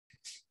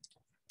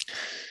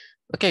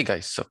Okay,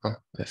 guys, so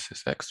this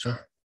is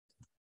extra.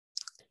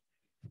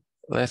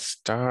 Let's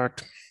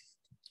start.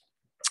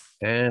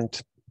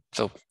 And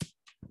so,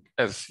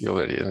 as you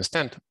already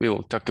understand, we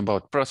will talk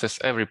about process.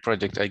 Every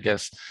project, I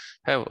guess,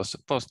 have or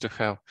supposed to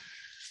have.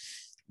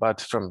 But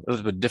from a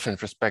little bit different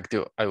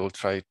perspective, I will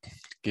try to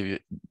give you a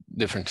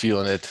different view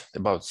on it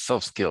about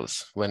soft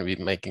skills when we're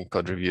making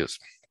code reviews.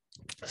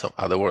 So in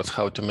other words,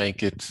 how to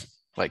make it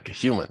like a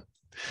human.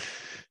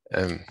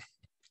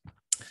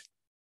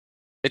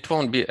 It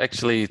won't be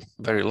actually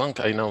very long.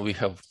 I know we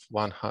have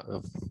 1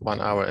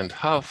 hour and a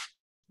half,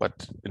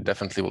 but it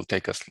definitely will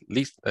take us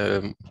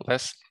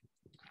less.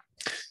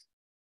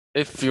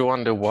 If you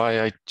wonder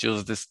why I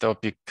choose this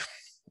topic,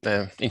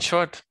 in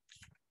short,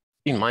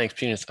 in my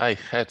experience, I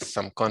had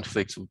some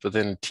conflicts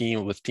within a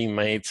team with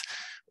teammates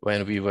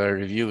when we were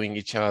reviewing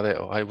each other,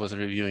 or I was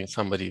reviewing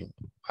somebody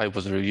I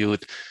was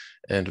reviewed,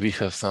 and we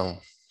have some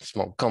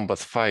small combat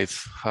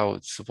fights, how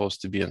it's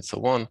supposed to be, and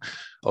so on.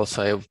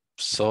 Also, I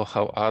saw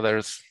how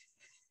others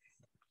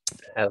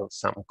have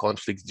some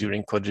conflicts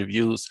during code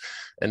reviews,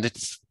 and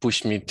it's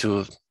pushed me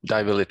to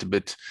dive a little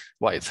bit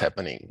why it's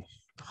happening,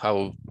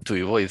 how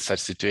to avoid such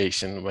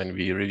situation when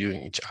we're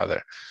reviewing each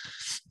other.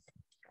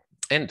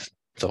 And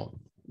so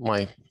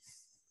my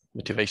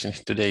motivation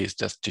today is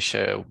just to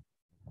share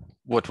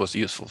what was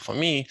useful for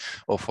me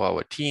or for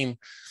our team.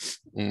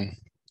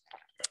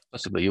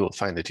 Possibly you will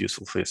find it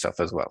useful for yourself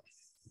as well.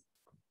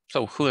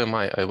 So who am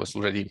I? I was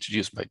already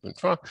introduced by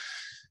Dmitro.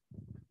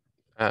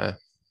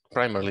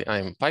 Primarily,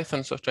 I'm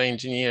Python software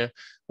engineer.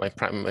 My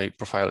primary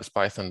profile is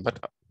Python, but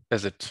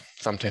as it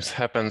sometimes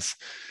happens,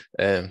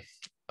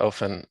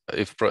 often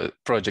if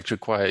projects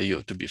require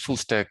you to be full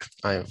stack,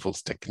 I'm a full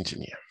stack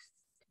engineer.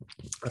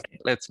 Okay,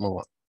 let's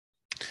move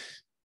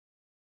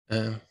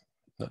on.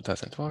 No, it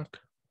doesn't work.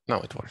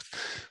 Now it works.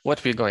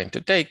 What we're going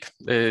to take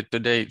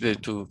today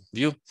to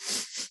view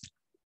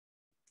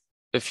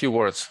a few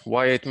words,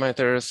 why it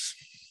matters,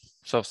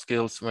 soft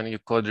skills when you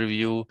code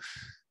review.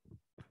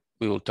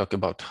 We will talk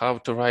about how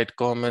to write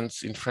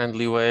comments in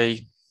friendly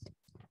way.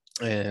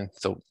 And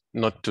so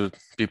not to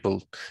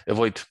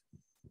avoid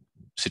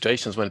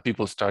situations when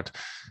people start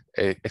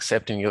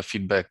accepting your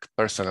feedback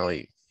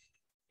personally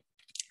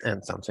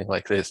and something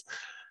like this.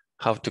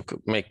 How to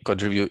make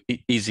code review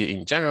easy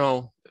in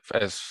general.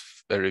 As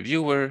a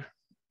reviewer,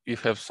 you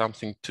have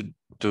something to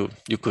do,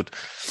 you could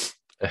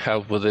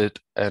help with it.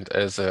 And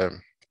as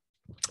an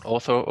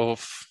author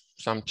of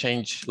some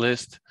change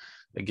list,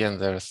 again,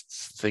 there's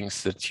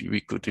things that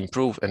we could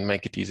improve and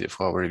make it easier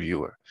for our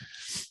reviewer.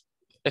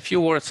 A few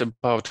words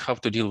about how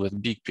to deal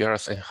with big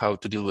PRs and how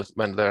to deal with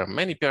when there are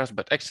many PRs,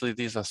 but actually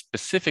these are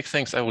specific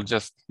things. I will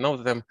just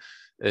note them.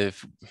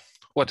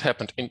 What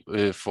happened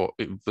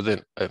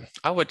within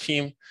our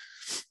team,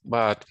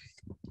 but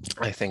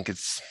I think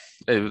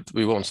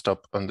we won't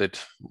stop on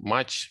it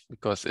much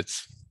because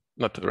it's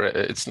not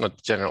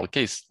general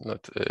case.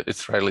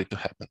 It's rarely to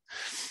happen.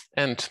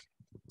 And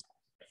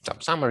some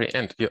summary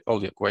and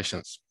all your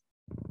questions.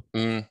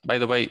 By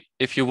the way,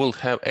 if you will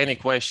have any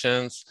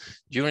questions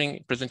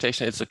during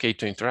presentation, it's okay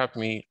to interrupt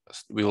me.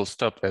 We will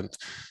stop and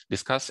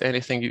discuss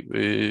anything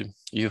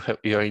you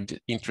are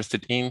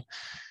interested in.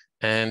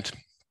 And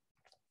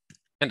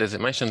as I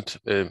mentioned,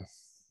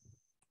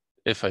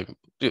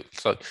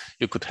 so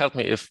you could help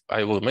me if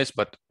I will miss,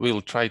 but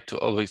we'll try to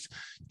always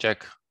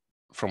check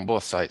from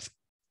both sides.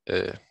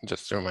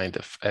 Just a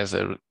reminder, as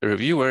a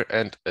reviewer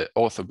and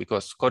author,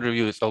 because code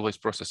review is always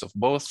process of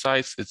both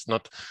sides. It's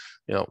not,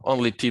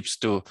 only tips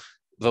to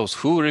those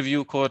who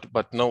review code,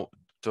 but no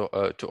to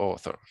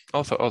author.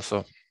 Author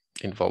also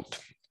involved.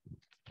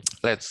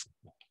 Let's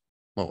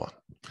move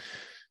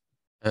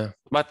on.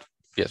 But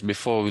yes,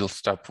 before we'll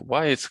stop,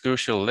 why it's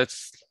crucial,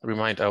 let's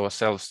remind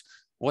ourselves,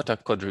 what are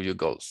code review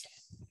goals?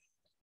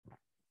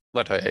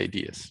 What are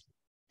ideas?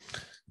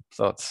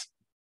 Thoughts?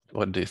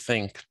 What do you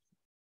think?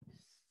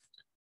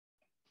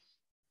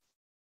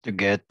 To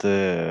get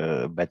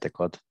better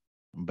code,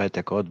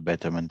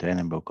 better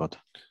maintainable code.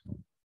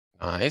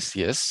 Nice,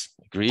 yes,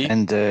 agree.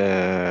 And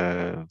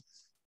to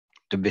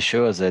be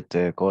sure that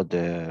the code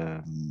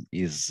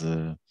is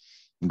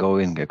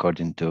going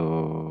according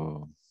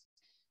to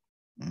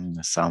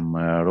some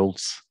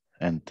rules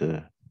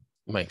and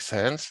makes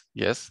sense.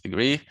 Yes,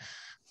 agree.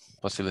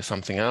 Possibly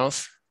something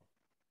else.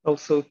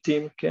 Also,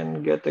 team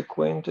can get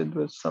acquainted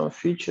with some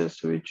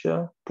features which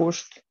are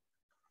pushed.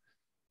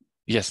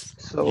 Yes,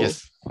 so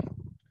yes.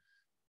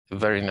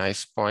 Very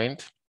nice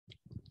point.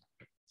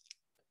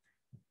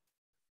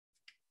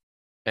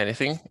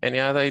 Anything? Any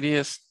other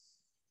ideas?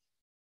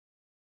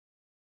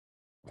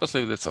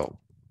 Possibly that's all.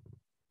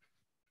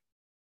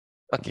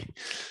 Okay.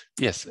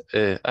 Yes,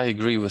 I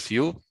agree with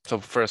you. So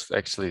first,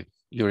 actually,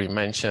 Yuri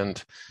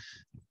mentioned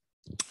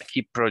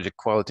keep project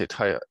quality at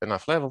high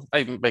enough level.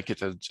 I make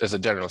it as a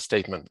general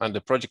statement. Under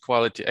project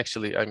quality,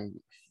 actually,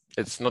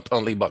 it's not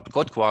only about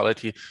code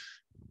quality,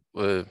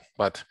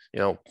 but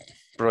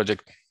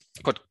project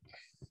code.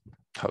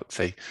 How to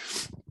say?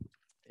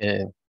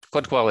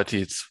 Code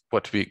quality is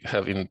what we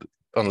have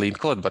only in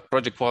code, but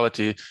project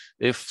quality,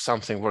 if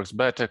something works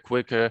better,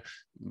 quicker,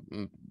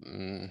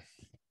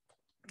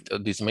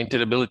 this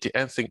maintainability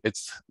and think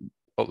it's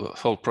a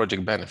whole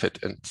project benefit,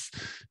 and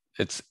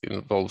it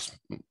involves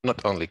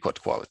not only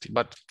code quality.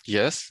 But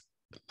yes,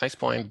 nice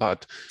point,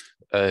 but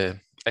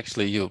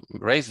actually you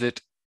raised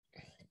it.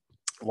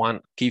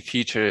 One key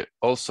feature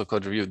also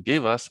code review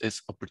give us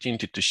is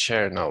opportunity to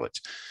share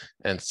knowledge.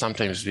 And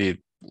sometimes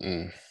we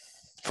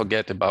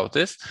forget about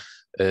this.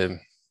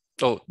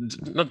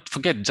 Not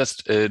forget,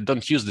 just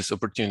don't use this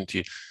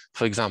opportunity.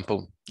 For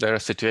example, there are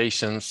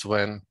situations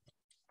when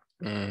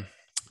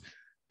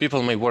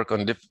people may work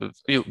on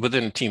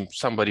within a team.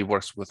 Somebody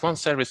works with one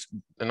service,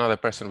 another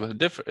person with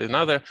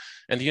another,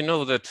 and you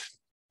know that,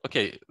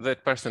 okay,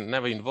 that person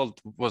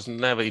was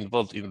never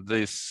involved in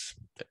this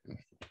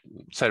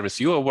service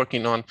you are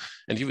working on,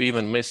 and you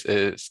even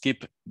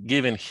skip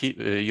giving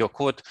your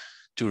code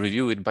to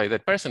review it by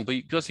that person, but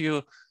because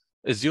you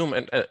assume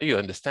and you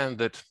understand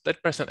that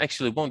that person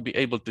actually won't be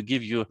able to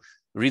give you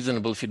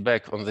reasonable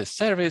feedback on this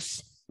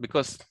service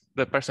because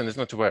the person is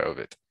not aware of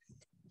it.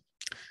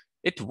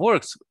 It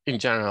works in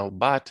general,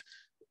 but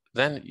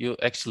then you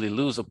actually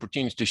lose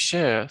opportunity to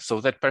share, so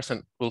that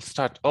person will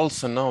start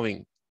also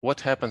knowing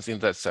what happens in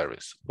that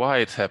service, why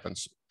it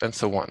happens, and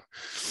so on.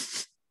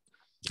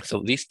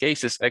 So these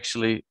cases,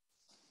 actually,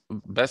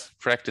 best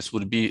practice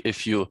would be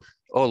if you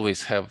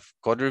always have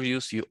code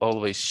reviews, you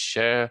always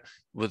share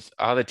with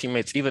other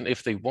teammates, even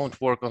if they won't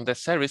work on that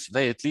service,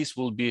 they at least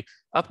will be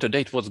up to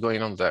date what's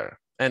going on there.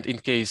 And in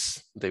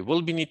case they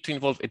will be need to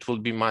involve, it will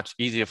be much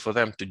easier for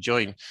them to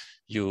join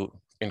you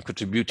in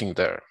contributing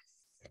there.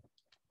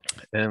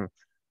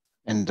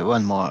 And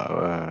one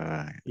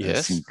more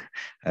yes, thing,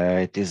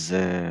 it is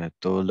to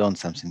learn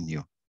something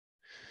new.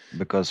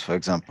 Because, for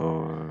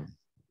example,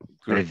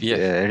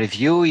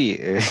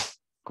 reviewee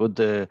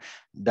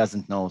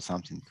doesn't know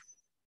something.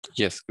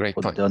 Yes, great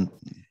point.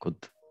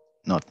 Could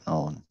not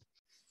know.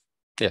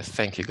 Yes,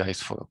 thank you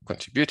guys for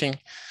contributing.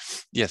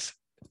 Yes,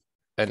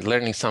 and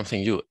learning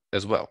something new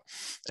as well.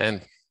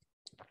 And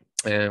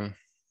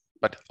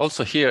but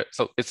also here,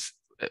 so it's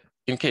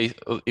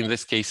in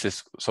this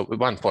case, so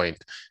 1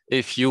 point,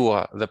 if you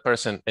are the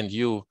person and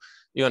you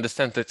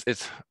understand that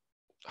it's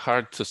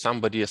hard to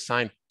somebody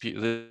assign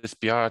this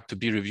PR to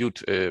be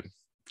reviewed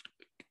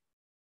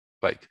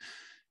like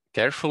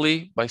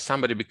carefully by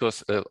somebody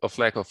because of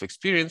lack of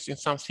experience in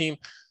some theme,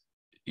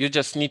 you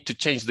just need to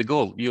change the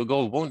goal. Your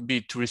goal won't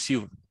be to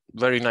receive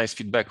very nice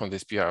feedback on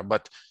this PR,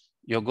 but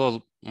your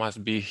goal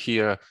must be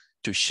here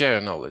to share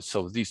knowledge.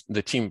 So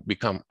the team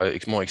become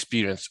more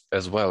experienced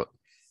as well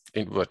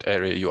in what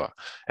area you are.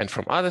 And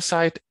from other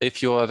side,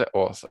 if you are the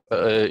author,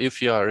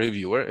 if you are a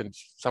reviewer and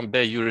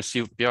someday you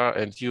receive PR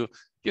and you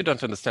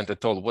don't understand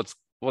at all what's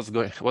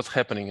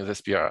happening in this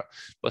PR,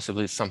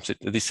 possibly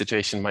this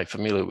situation might be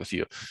familiar with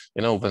you.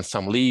 You know, when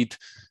some lead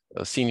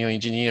senior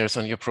engineers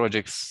on your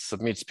projects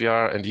submits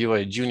PR and you are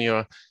a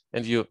junior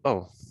and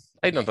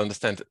I don't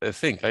understand a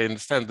thing. I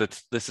understand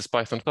that this is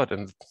Python code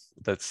and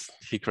that's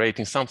he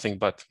creating something,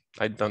 but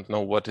I don't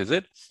know what is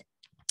it.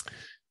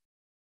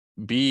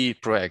 Be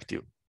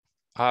proactive.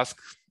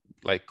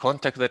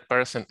 Contact that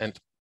person and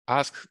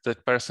ask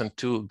that person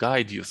to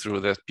guide you through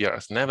the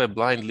PRs. Never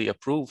blindly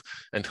approve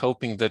and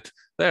hoping that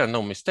there are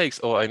no mistakes.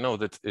 Oh, I know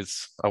that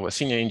it's our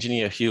senior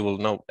engineer, he will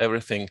know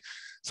everything.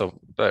 So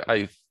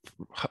I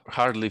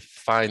hardly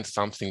find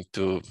something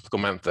to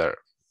comment there.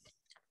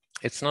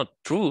 It's not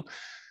true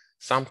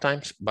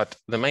sometimes, but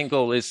the main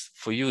goal is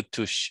for you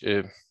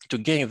to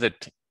gain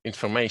that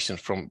information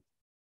from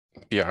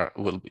PR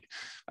will be.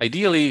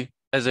 Ideally,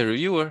 as a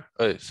reviewer,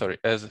 as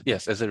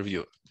a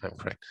reviewer, I'm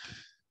correct.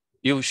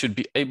 You should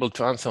be able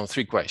to answer on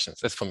 3 questions.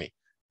 That's for me.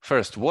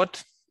 First,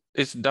 what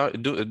is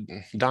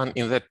done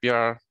in that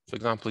PR? For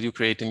example, you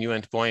create a new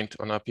endpoint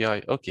on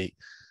API. Okay,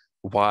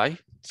 why?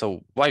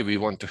 So why we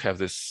want to have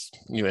this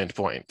new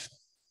endpoint?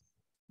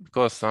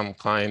 Because some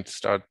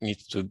clients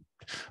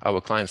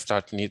our clients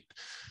need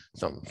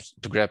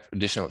to grab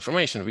additional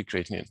information, we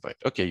create a new endpoint.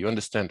 Okay, you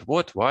understand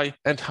what, why,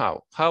 and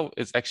how. How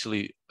is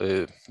actually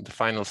the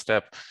final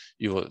step.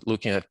 You are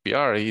looking at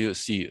PR, you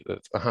see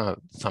that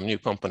some new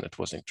component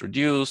was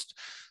introduced,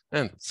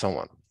 and so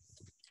on.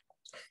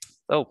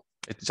 So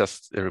it's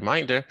just a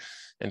reminder,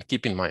 and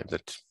keep in mind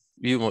that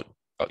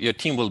your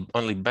team will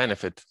only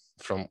benefit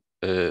from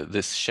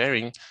this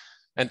sharing.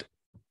 And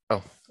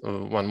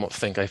one more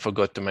thing I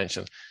forgot to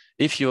mention.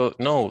 If you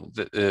know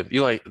that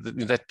you are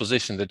in that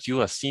position that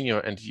you are senior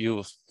and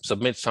you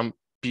submit some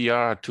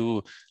PR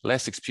to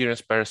less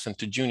experienced person,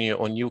 to junior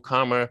or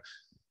newcomer,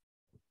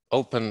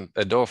 open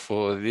a door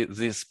for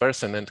this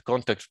person and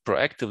contact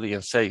proactively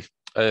and say,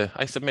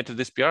 I submitted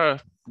this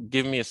PR,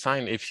 give me a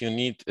sign if you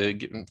need,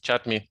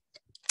 chat me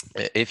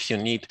if you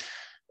need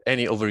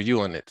any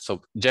overview on it.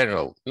 So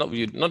general, not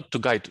to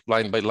guide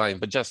line by line,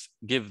 but just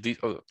give the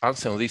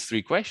answer on these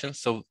 3 questions.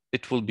 So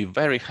it will be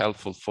very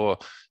helpful for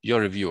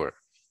your reviewer.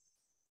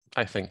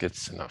 I think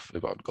it's enough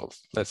about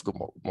goals. Let's go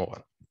more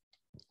on.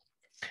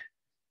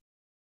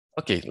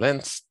 Okay,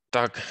 let's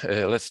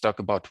talk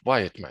about why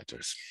it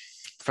matters.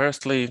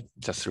 Firstly,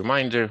 just a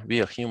reminder, we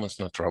are humans,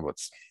 not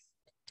robots.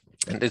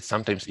 And it's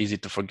sometimes easy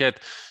to forget,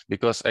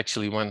 because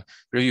actually when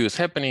review is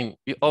happening,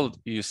 all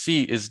you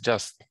see is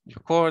just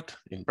your code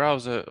in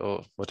browser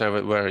or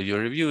whatever, where you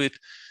review it.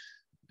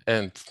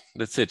 And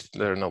that's it.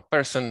 There are no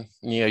person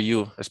near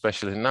you,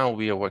 especially now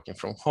we are working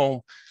from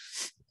home.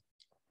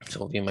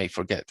 So we may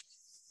forget.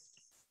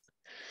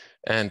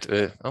 And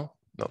oh,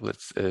 no,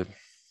 let's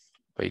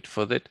wait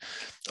for that.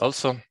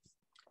 Also,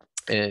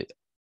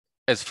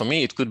 as for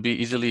me, it could be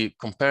easily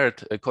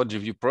compared a code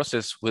review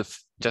process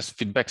with just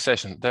feedback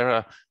session. There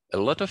are a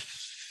lot of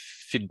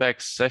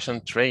feedback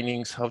session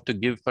trainings, how to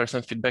give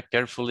person feedback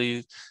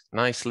carefully,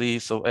 nicely,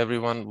 so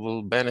everyone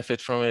will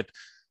benefit from it,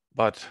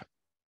 but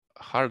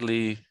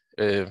hardly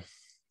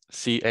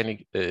see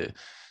any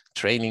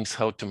trainings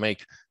how to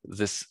make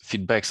this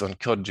feedbacks on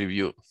code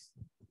review.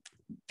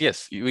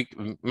 Yes,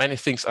 many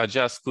things are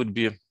just could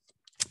be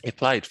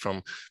applied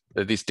from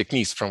these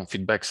techniques from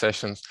feedback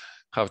sessions,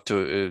 how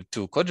to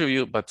code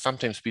review, but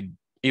sometimes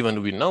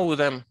even we know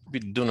them, we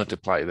do not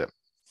apply them.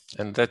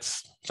 And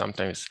that's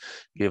sometimes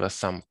give us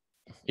some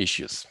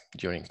issues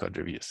during code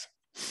reviews.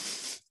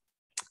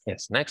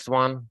 Yes, next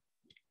one.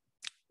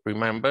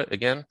 Remember,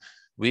 again,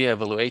 we are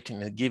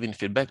evaluating and giving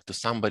feedback to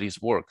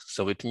somebody's work.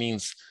 So it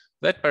means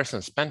that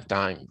person spent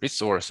time,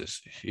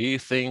 resources, he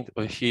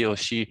or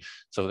she,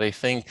 so they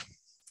think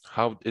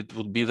how it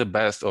would be the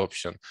best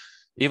option.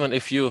 Even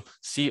if you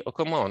see, oh,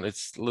 come on, it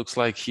looks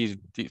like he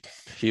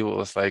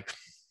was like,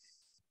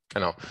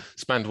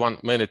 spent 1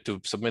 minute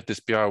to submit this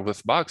PR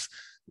with bugs,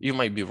 you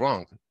might be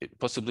wrong.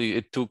 Possibly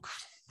it took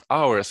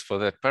hours for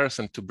that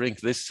person to bring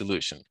this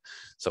solution.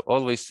 So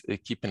always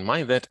keep in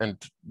mind that, and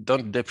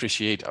don't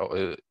depreciate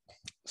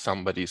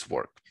somebody's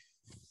work,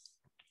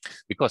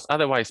 because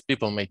otherwise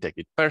people may take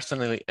it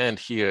personally, and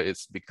here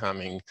it's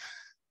becoming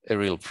a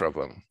real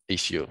problem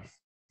issue.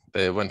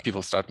 When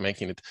people start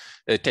taking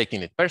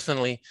it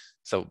personally,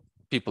 so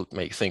people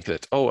may think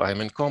that, oh,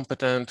 I'm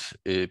incompetent.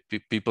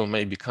 People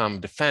may become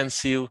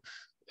defensive,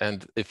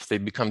 and if they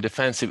become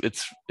defensive, it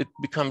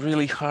becomes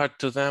really hard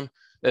to them,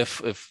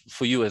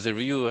 for you as a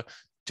reviewer,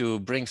 to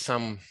bring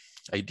some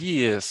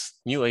ideas,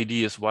 new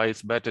ideas, why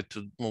it's better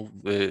to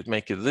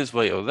make it this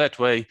way or that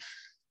way,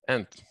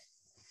 and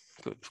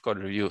code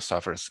review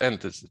suffers, and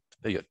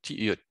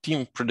your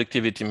team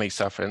productivity may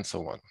suffer, and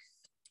so on.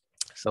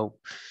 So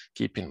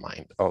keep in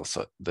mind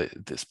also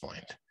this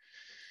point.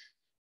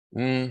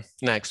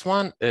 Next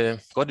one,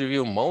 code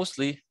review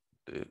mostly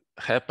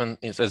happen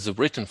as a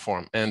written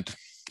form, and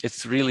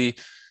it's really,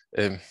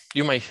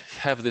 you might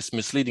have this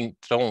misleading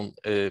tone,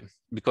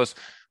 because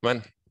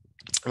when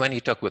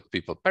you talk with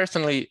people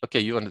personally,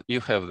 okay, you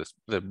have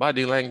the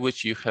body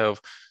language, you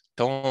have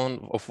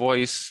tone of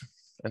voice,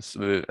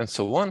 and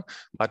so on.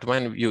 But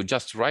when you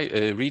just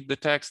read the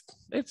text,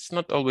 it's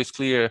not always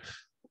clear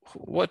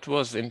what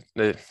was in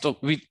the, so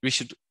we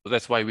should,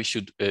 that's why we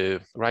should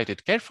write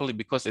it carefully,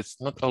 because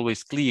it's not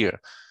always clear.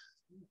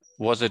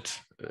 Was it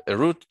a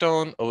rude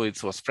tone or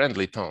it was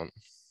friendly tone?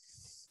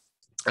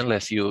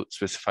 Unless you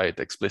specify it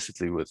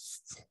explicitly with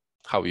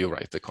how you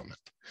write the comment.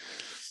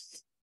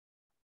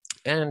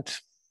 And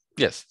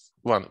yes,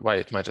 why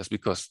it matters,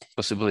 because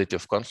possibility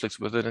of conflicts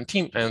within a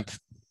team, and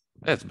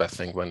that's the bad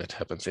thing when it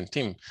happens in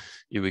team.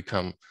 You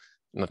become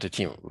not a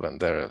team when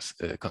there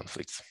are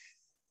conflicts.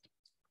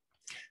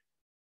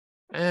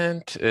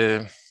 And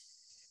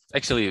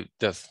actually,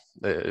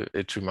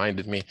 it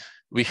reminded me,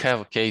 we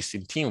have a case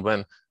in team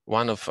when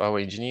one of our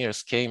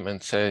engineers came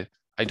and said,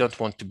 I don't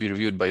want to be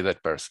reviewed by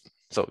that person.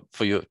 So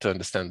for you to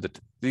understand that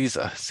these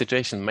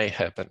situations may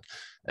happen.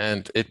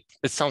 And it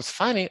sounds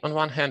funny on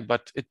one hand,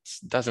 but it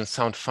doesn't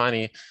sound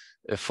funny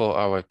for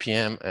our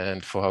PM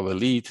and for our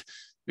lead,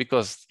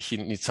 because he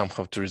needs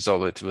somehow to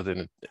resolve it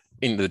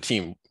in the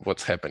team,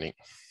 what's happening.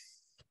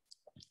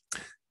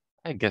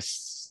 I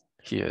guess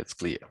here it's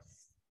clear.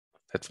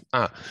 That's,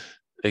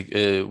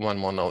 one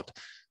more note.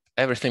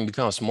 Everything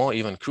becomes more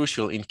even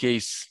crucial in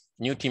case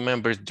new team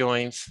members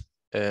joins,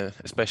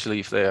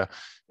 especially if they are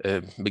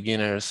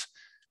beginners,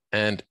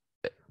 and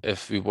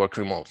if we work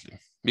remotely.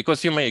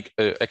 Because you may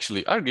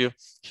actually argue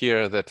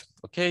here that,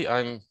 okay,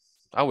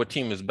 our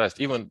team is best,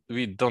 even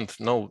we don't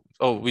know,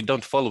 we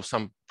don't follow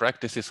some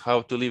practices,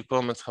 how to leave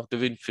comments, how to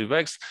leave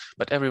feedbacks,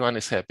 but everyone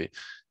is happy.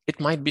 It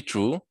might be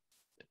true.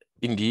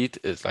 Indeed,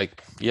 it's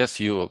like, yes,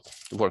 you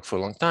work for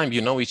a long time,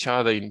 you know each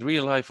other in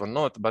real life or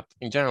not, but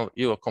in general,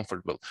 you are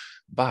comfortable.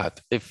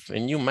 But if a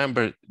new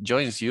member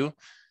joins you,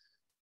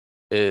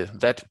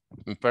 that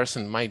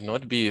person might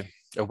not be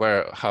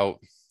aware how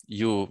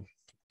you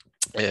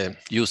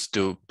used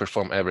to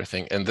perform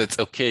everything, and that's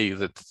okay,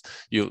 that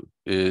you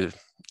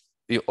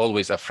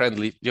always are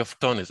friendly, your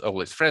tone is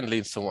always friendly,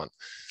 and so on.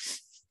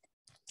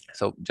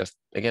 So just,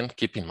 again,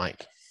 keep in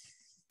mind.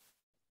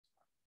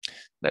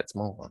 Let's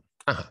move on.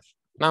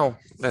 Now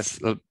let's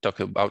talk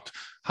about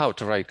how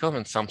to write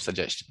comments, some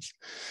suggestions.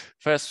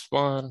 First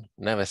one,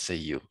 never say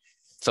you.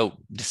 So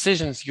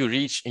decisions you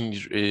reach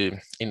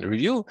in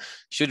review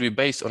should be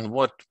based on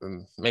what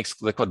makes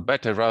the code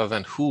better, rather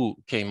than who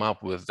came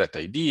up with that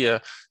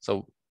idea.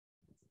 So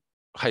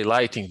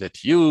highlighting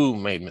that you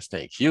made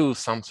mistake, you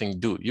something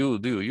do,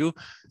 you,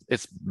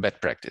 it's bad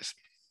practice.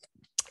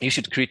 You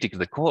should critique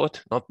the code,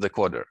 not the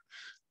coder.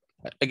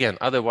 Again,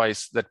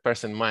 otherwise that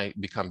person might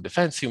become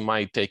defensive,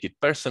 might take it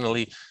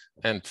personally,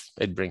 and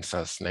it brings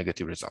us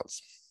negative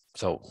results.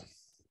 So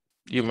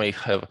you may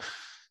have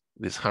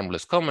this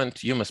harmless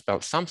comment, you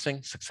misspelled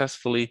something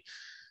successfully.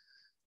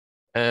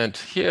 And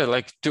here,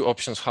 like 2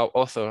 options how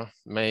author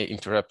may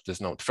interrupt this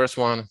note. First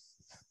one,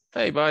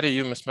 hey buddy,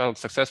 you misspelled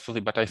successfully,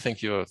 but I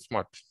think you're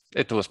smart.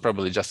 It was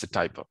probably just a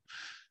typo.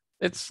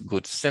 It's a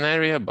good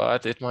scenario,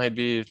 but it might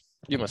be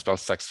you misspelled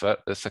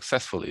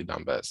successfully,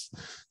 dumbass.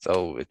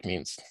 So it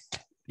means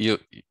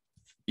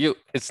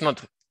it's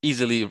not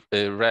easily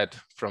read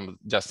from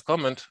just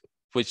comment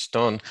which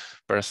tone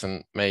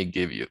person may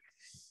give you.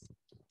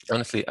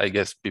 Honestly, I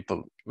guess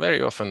people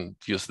very often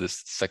use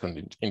this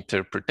second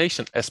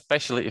interpretation,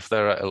 especially if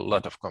there are a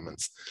lot of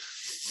comments,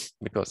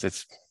 because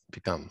it's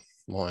become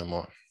more and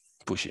more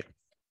pushy.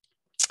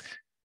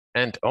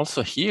 And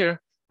also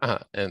here,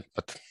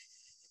 but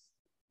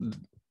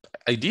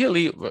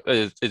ideally,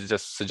 it's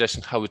just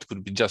suggestion how it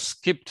could be just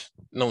skipped.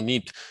 No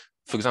need,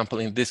 for example,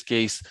 in this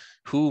case,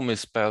 who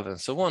misspelled and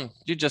so on.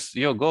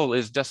 Your goal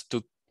is just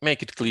to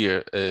make it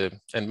clear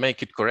and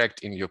make it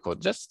correct in your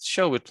code. Just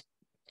show it.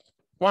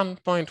 One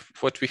point,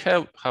 what we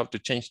have, how to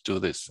change to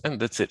this, and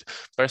that's it.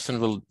 Person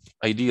will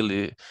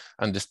ideally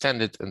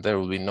understand it and there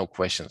will be no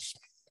questions.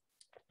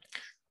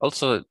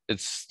 Also,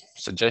 it's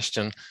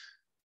suggestion,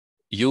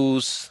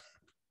 use,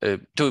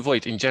 to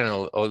avoid in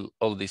general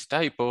all these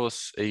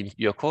typos in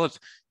your code,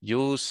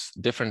 use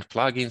different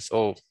plugins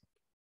or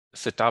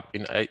set up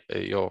in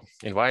your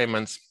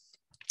environments,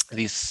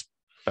 these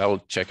spell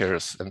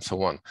checkers and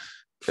so on.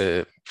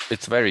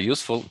 It's very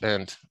useful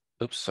and,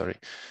 oops, sorry.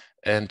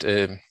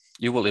 And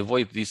you will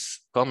avoid these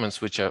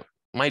comments which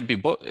might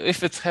be,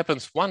 if it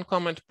happens 1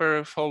 comment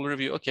per whole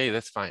review, okay,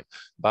 that's fine.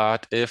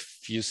 But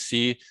if you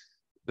see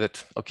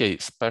that, okay,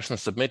 person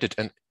submitted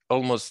and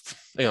almost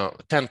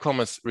 10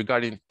 comments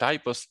regarding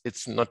typos,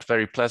 it's not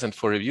very pleasant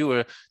for a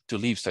reviewer to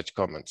leave such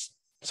comments.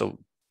 So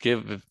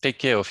take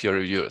care of your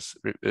reviewers.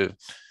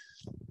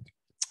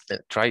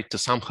 Try to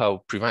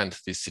somehow prevent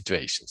these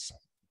situations.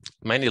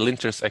 Many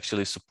linters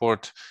actually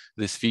support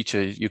this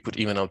feature. You could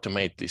even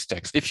automate these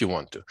tags if you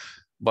want to,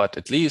 but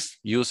at least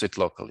use it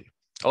locally.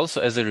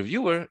 Also, as a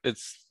reviewer,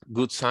 it's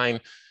good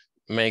sign,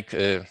 make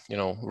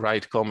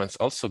write comments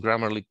also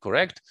grammarly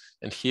correct.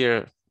 And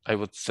here I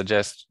would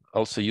suggest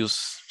also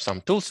use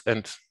some tools.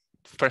 And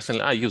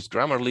personally, I use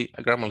Grammarly.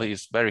 Grammarly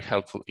is very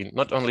helpful in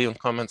not only on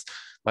comments,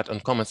 but on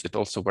comments it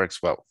also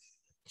works well.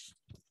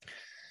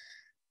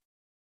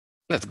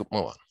 Let's go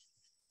move on.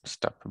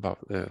 Stop about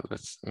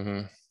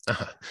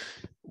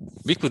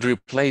we could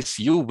replace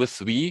you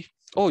with we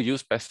or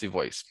use passive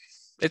voice.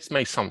 It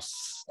may sound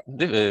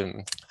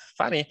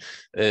funny.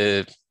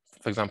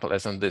 For example,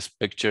 as in this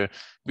picture,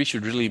 we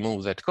should really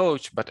move that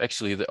coach, but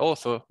actually the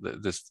author,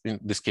 in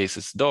this case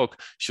is dog,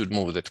 should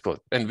move that code.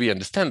 And we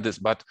understand this,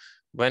 but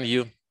when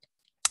you,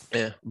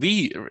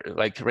 we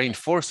like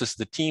reinforces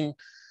the team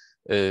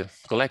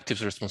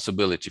collective's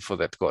responsibility for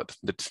that code,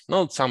 that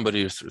not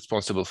somebody is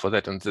responsible for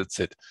that and that's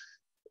it.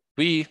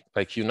 We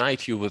like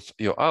unite you with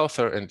your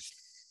author, and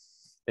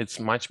it's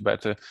much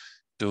better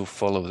to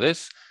follow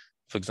this.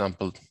 For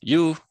example,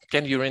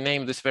 can you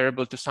rename this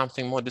variable to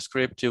something more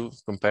descriptive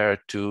compared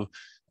to,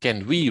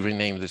 can we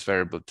rename this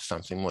variable to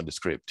something more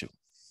descriptive?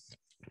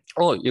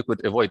 Or you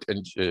could avoid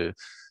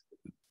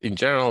in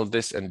general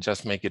this and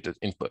just make it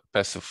in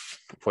passive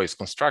voice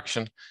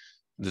construction.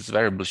 This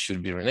variable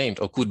should be renamed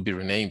or could be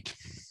renamed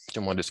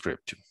to more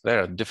descriptive.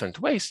 There are different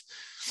ways,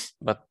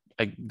 but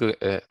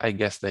I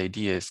guess the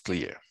idea is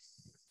clear.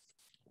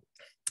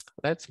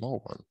 Let's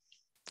move on.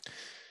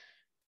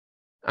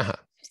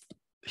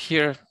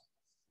 Here,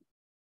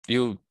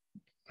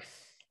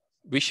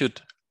 we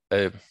should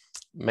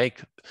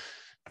make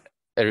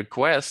a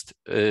request,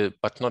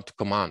 but not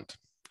command.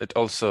 It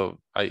also,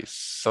 I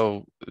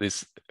saw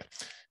this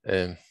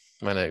when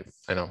I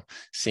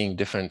seeing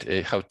different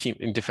how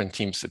in different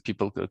teams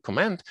people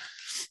command,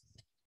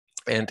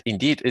 and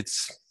indeed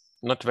it's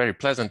not very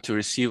pleasant to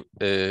receive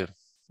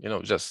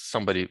just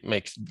somebody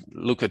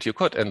look at your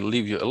code and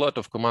leave you a lot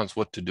of commands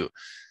what to do.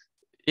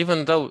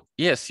 Even though,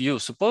 yes, you're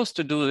supposed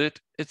to do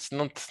it, it's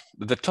not,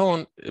 the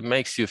tone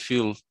makes you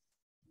feel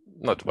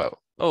not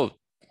well. Oh,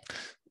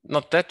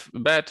 not that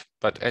bad,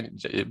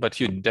 but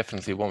you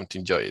definitely won't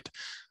enjoy it.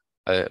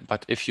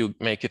 But if you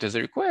make it as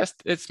a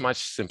request, it's much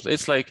simpler.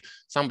 It's like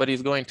somebody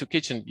is going to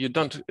kitchen. You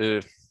don't,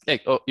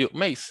 you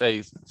may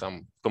say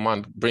some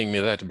command, bring me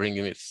that, bring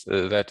me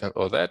that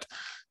or that,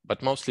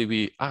 but mostly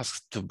we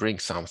ask to bring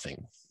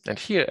something. And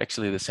here,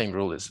 actually, the same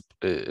rule is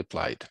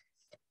applied.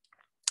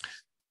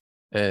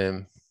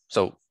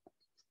 So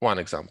one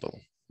example,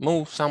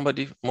 move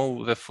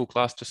the full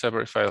class to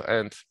separate file,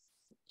 and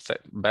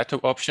better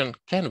option,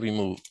 can we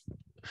move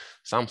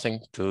something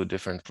to a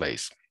different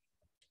place?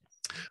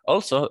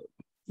 Also,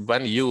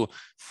 when you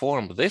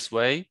form this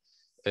way,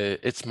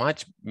 it's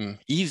much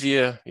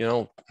easier,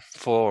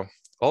 for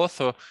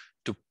author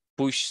to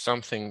push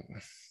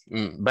something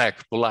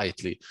back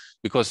politely,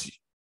 because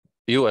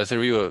you as a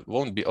reviewer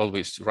won't be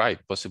always right.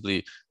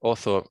 Possibly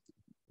author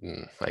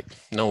like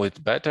know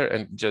it better,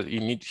 and just he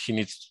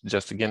needs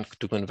just again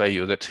to convey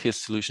you that his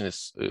solution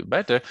is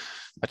better.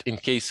 But in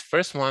case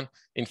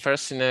in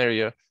first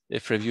scenario,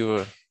 if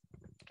reviewer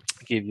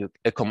give you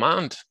a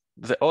command,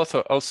 the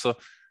author also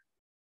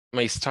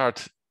may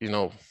start,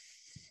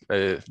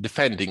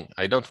 defending.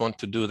 I don't want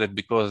to do that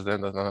because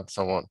then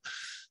so on.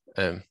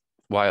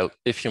 While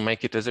if you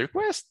make it as a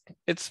request,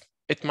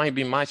 it might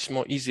be much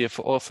more easier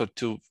for author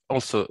to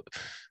also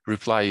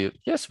reply,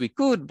 yes, we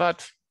could,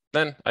 but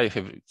then I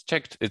have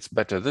checked, it's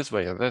better this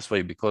way and this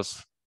way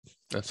because,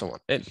 and so on.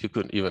 And you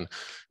could even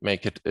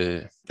make it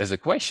as a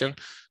question.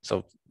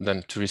 So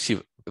then to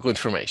receive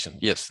confirmation,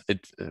 yes,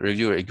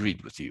 reviewer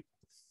agreed with you.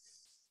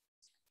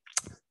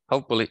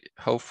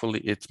 Hopefully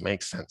it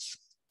makes sense.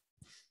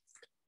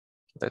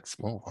 Let's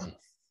move on.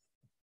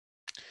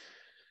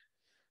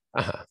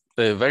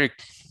 A very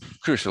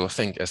crucial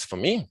thing as for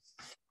me,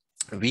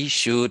 we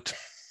should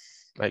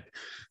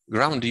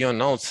ground your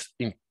notes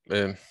in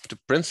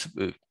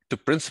to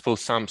principal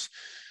sums.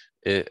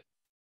 You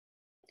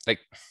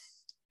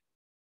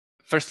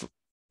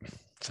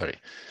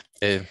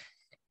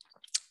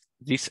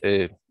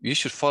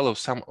should follow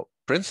some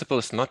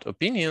principles, not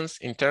opinions,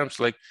 in terms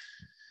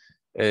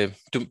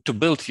to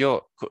build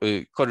your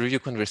code review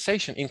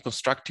conversation in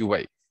constructive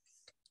way.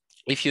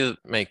 If you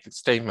make a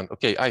statement,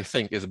 okay, I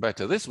think it's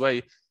better this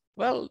way,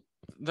 well,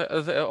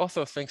 the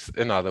author thinks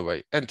another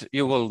way, and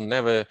you will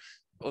never,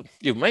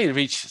 you may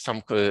reach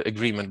some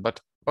agreement, but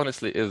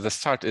honestly, the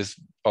start is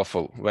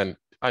awful when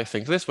I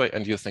think this way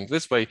and you think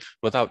this way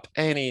without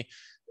any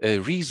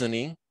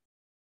reasoning.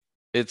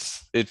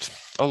 It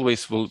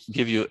always will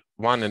give you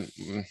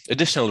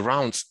additional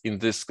rounds in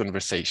this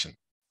conversation.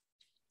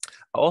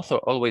 Author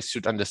always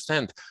should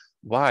understand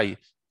why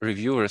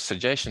reviewer's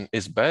suggestion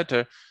is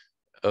better,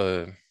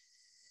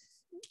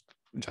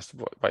 just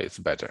why it's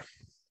better,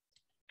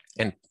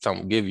 and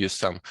give you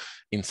some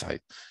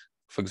insight.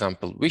 For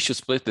example, we should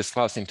split this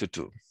class into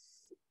two.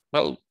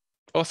 Well,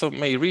 author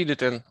may read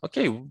it and,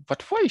 okay,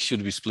 but why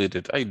should we split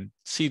it? I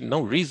see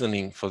no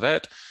reasoning for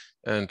that.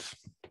 And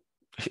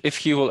if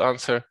he will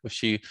answer, if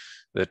she,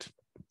 that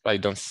I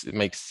don't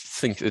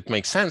think it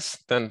makes sense,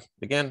 then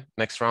again,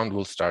 next round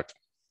will start.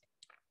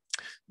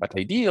 But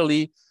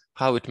ideally,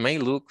 how it may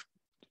look,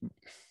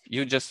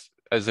 you just,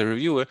 as a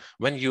reviewer,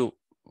 when you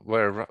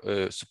were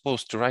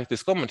supposed to write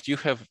this comment, you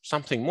have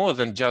something more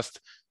than just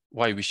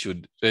why we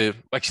should.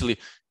 Actually,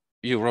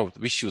 you wrote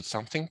we should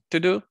something to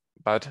do,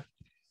 but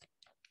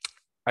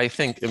I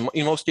think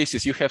in most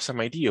cases you have some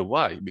idea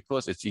why,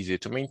 because it's easier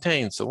to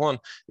maintain, so on.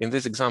 In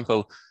this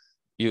example,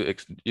 you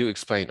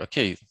explain,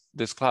 okay,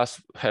 this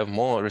class have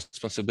more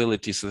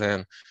responsibilities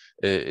than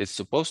it's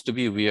supposed to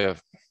be. We are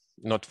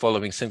not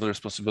following single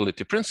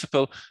responsibility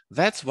principle.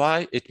 That's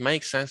why it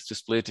makes sense to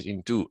split it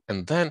in two.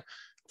 And then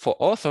for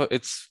author,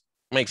 it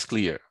makes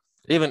clear.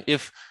 Even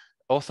if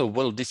author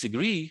will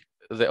disagree,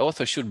 the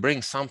author should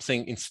bring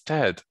something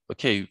instead.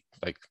 Okay,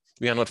 like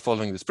we are not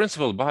following this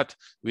principle, but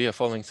we are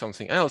following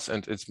something else.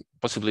 And it's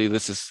possibly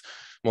this is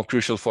more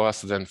crucial for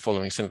us than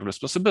following single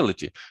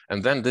responsibility.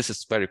 And then this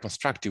is very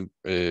constructive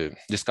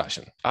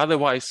discussion.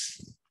 Otherwise,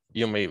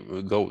 you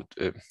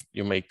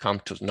may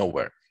come to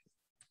nowhere.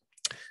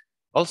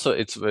 Also,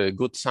 it's a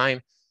good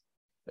sign,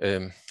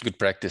 good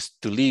practice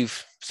to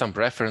leave some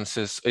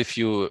references if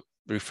you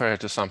refer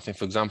to something.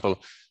 For example,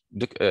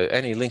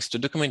 any links to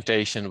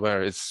documentation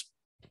where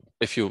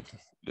if you,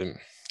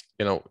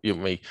 you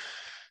may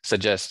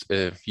suggest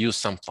use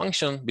some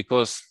function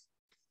because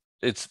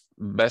it's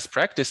best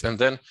practice, and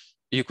then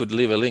you could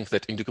leave a link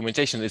that in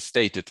documentation is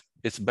stated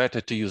it's better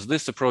to use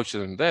this approach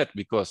than that,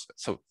 because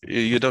so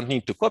you don't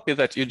need to copy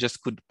that, you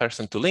just could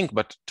person to link,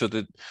 but to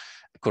the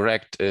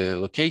correct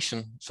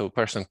location, so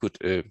person could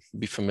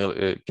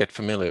get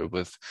familiar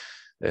with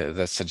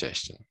that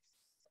suggestion.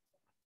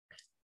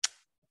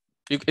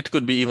 It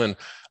could be even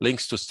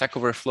links to Stack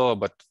Overflow,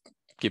 but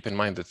keep in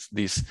mind that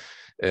these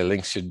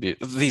links should be,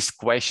 these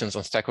questions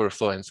on Stack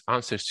Overflow and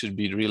answers should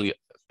be really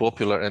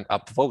popular and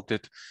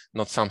upvoted,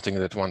 not something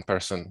that one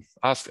person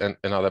asked and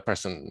another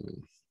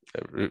person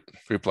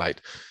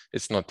replied.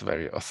 It's not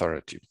very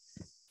authoritative.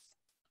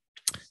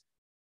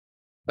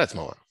 Let's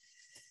move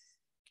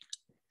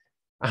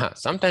on.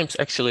 Sometimes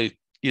actually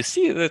you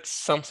see that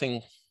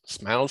something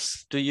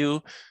smells to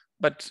you,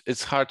 but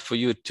it's hard for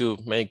you to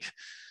make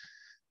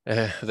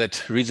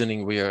that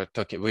reasoning we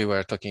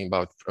were talking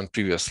about on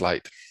previous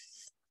slide.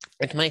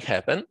 It may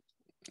happen,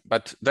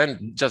 but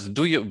then just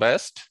do your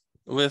best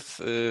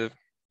with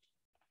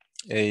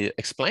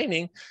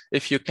explaining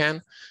if you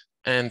can,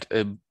 and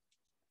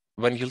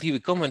when you leave a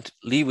comment,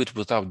 leave it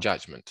without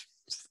judgment.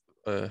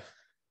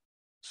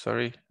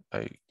 Sorry,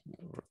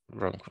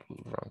 wrong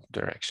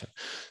direction.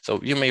 So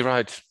you may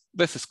write,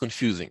 this is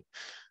confusing,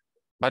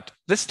 but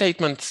this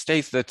statement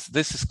states that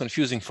this is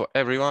confusing for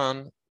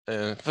everyone.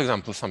 For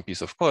example, some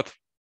piece of code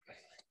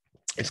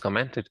is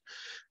commented,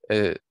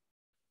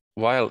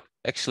 while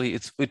actually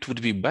it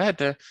would be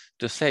better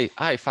to say,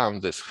 I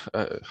found this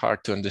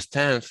hard to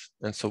understand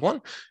and so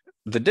on.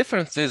 The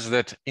difference is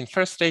that in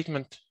first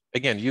statement,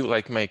 again, you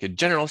like make a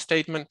general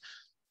statement.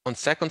 On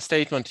second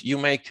statement,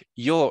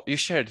 you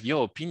shared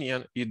your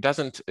opinion. You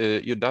doesn't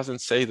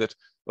say that,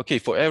 okay,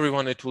 for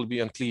everyone it will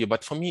be unclear,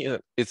 but for me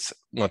it's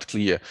not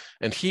clear.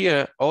 And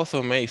here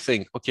author may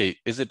think, okay,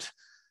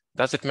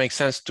 does it make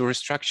sense to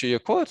restructure your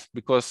code?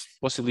 Because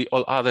possibly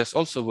all others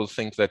also will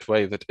think that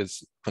way, that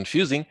it's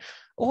confusing,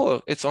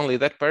 or it's only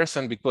that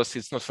person because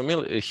he's not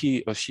familiar,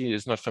 he or she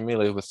is not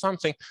familiar with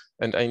something,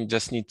 and I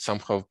just need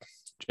somehow,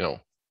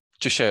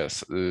 to share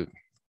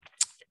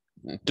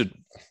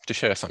to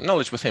share some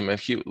knowledge with him, and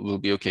he will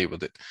be okay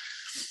with it.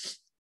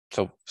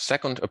 So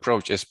second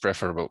approach is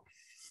preferable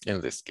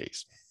in this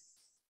case.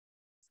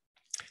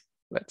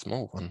 Let's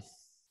move on.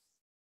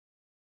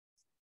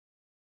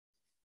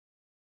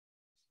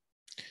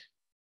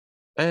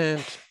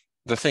 And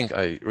the thing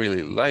I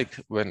really like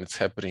when it's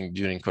happening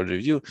during code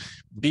review,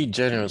 be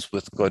generous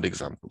with code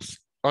examples.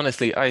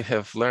 Honestly, I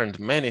have learned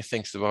many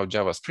things about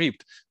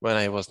JavaScript when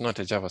I was not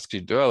a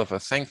JavaScript developer,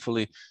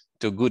 thankfully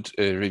to good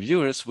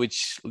reviewers,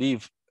 which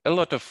leave a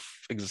lot of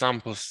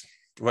examples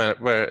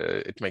where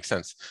it makes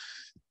sense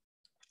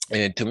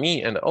to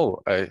me. And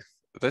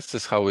this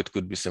is how it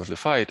could be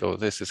simplified, or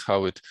this is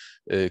how it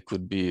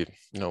could be,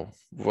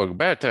 work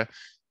better.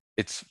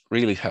 It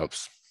really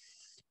helps.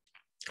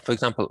 For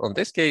example, on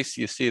this case,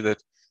 you see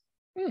that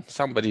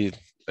somebody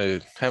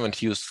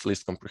haven't used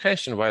list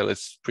comprehension, while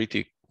it's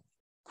pretty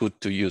good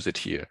to use it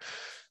here.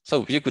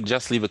 So you could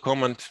just leave a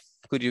comment.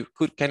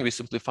 Can we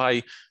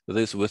simplify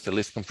this with the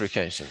list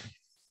comprehension?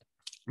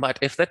 But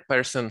if that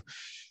person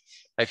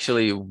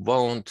actually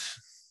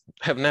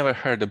have never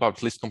heard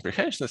about list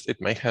comprehensions,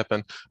 it may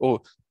happen, or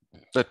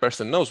that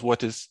person knows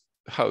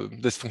how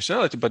this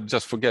functionality, but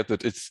just forget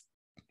that it's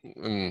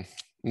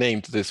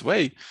named this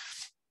way.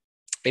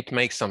 It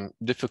makes some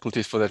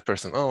difficulties for that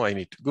person. Oh, I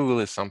need to Google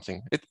this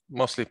something. It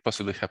mostly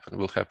possibly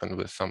will happen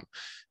with some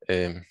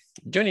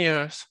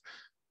juniors,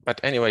 but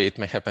anyway, it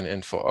may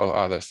happen for all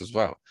others as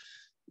well.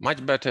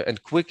 Much better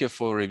and quicker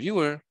for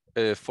reviewer,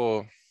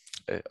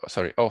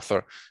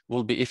 author,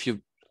 will be if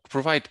you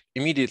provide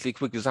immediately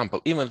quick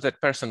example. Even if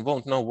that person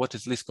won't know what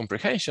is list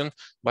comprehension,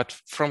 but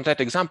from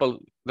that example,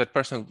 that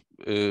person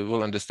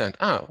will understand,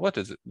 what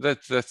is it?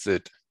 That's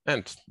it,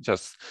 and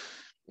just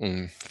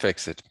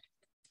fix it.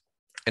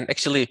 And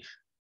actually,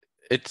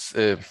 it's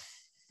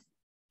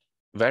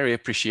very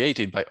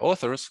appreciated by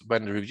authors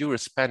when the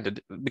reviewers spend it,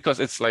 because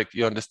it's like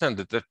you understand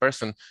that that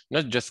person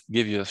not just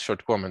give you a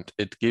short comment,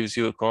 it gives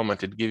you a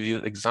comment, it gives you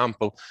an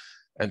example,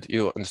 and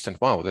you understand,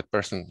 wow, that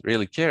person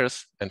really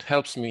cares and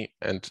helps me,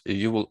 and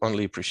you will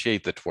only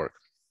appreciate that work.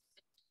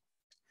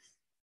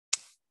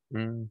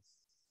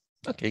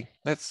 Okay,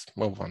 let's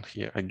move on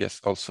here. I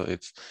guess also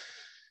it's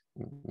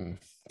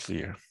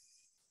clear.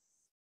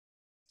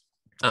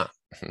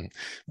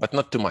 But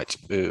not too much.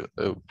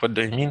 What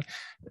do I mean?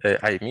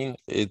 I mean,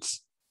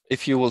 it's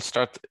if you will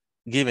start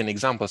giving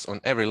examples on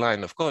every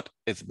line of code,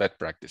 it's bad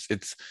practice.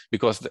 It's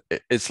because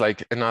it's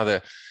like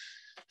another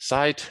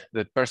side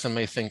that person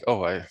may think,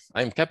 oh,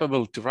 I'm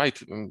capable to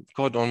write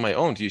code on my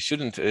own. You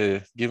shouldn't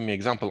give me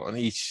example on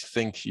each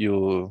thing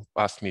you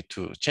ask me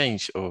to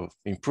change or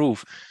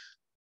improve.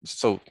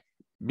 So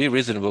be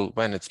reasonable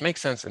when it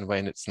makes sense and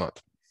when it's not.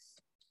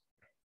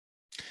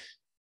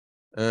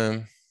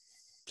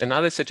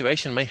 Another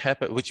situation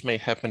which may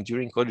happen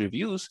during code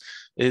reviews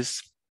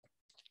is,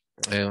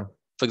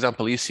 for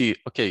example, you see,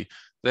 okay,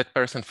 that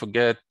person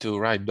forget to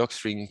write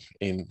docstring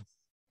in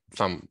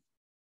some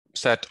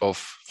set of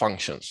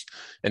functions,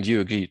 and you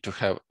agree to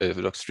have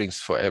docstrings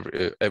for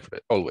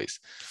always.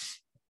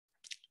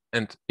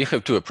 And you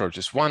have two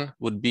approaches. One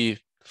would be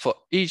for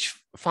each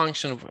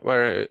function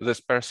where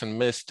this person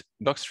missed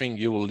docstring,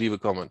 you will leave a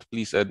comment.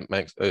 Please add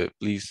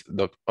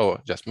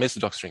just miss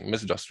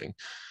docstring.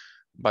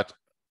 But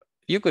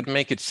you could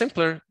make it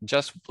simpler,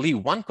 just leave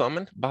one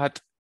comment, but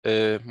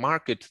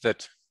mark it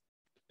that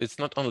it's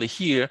not only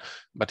here,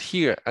 but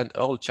here, and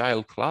all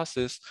child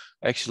classes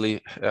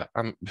actually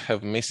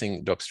have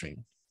missing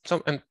docstring.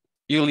 So, and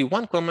you leave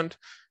one comment,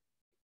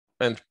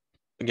 and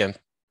again,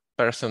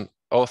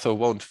 author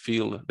won't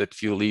feel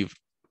that you leave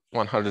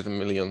 100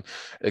 million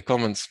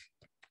comments,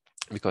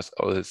 because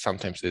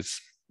sometimes it's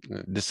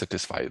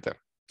dissatisfied them.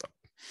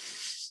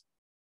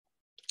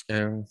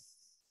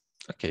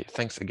 Okay,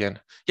 thanks again.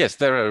 Yes,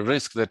 there are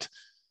risks that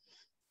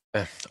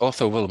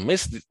author will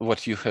miss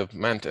what you have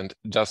meant and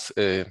just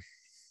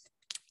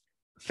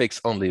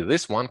fix only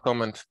this one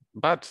comment.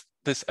 But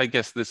I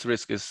guess this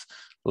risk is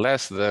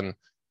less than,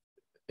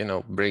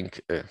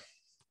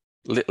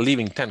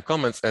 leaving 10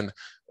 comments and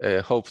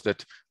hope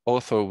that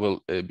author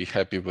will be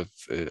happy with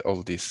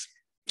all these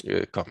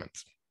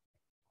comments.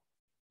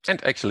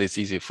 And actually, it's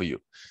easier for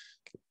you,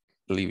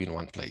 leave in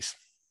one place.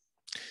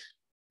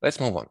 Let's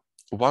move on.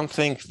 One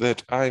thing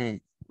that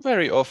I'm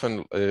very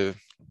often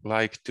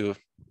like to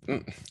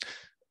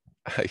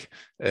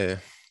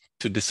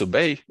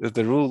disobey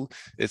the rule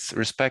is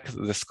respect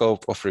the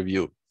scope of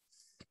review.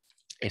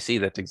 I see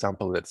that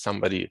example that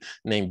somebody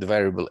named the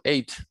variable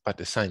 8, but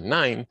assigned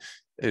 9.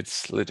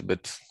 It's a little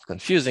bit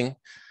confusing.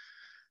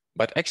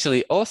 But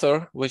actually,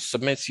 author, which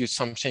submits you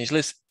some change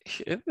list,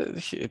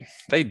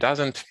 they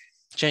doesn't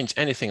change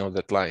anything on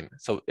that line.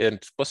 So,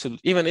 and possibly,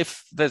 even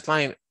if that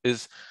line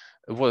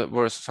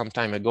was some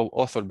time ago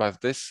authored by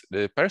this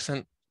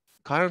person,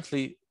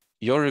 currently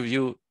your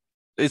review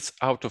is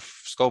out of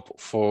scope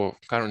for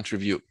current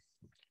review,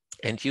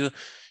 and you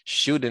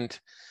shouldn't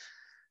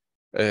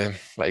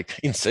like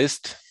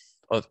insist,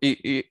 or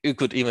you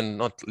could even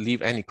not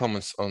leave any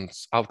comments on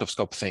out of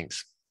scope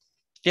things.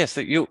 Yes,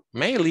 you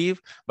may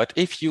leave, but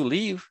if you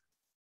leave,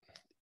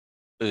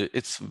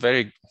 it's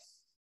very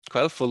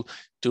helpful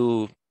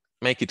to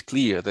make it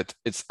clear that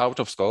it's out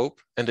of scope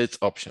and it's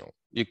optional.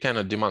 You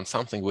cannot demand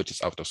something which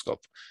is out of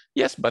scope.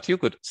 Yes, but you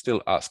could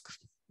still ask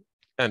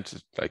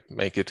and like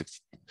make it,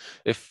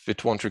 if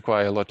it won't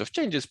require a lot of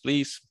changes,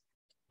 please,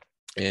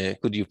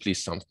 could you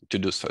please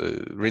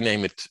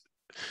rename it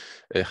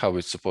how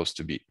it's supposed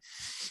to be.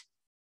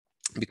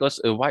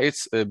 Because why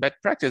it's a bad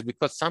practice?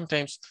 Because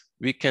sometimes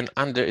we can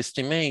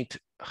underestimate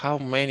how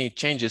many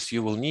changes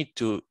you will need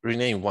to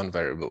rename one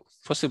variable.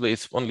 Possibly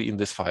it's only in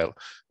this file,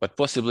 but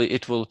possibly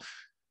it will,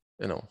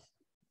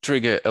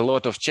 trigger a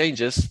lot of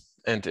changes,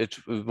 and it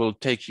will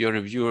take your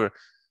reviewer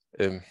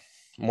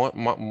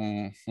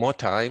more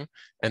time,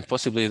 and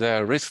possibly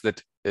there are risks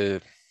that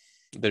the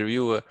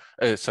reviewer,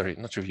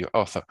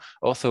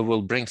 author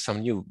will bring some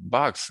new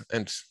bugs,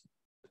 and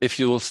if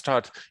you will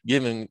start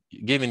giving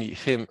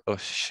him or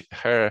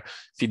her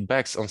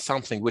feedbacks on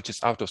something which is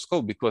out of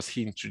scope because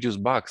he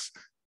introduced bugs,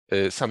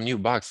 some new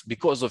bugs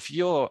because of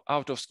your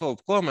out of scope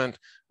comment,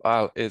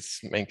 well, it's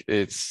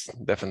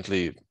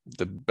definitely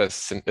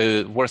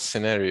the worst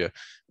scenario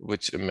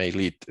which may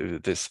lead to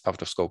this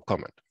out of scope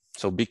comment.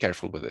 So be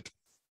careful with it.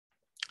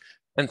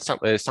 And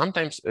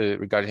sometimes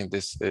regarding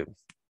this,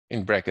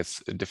 in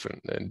brackets,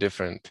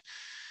 different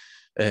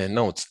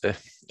notes,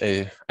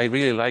 I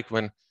really like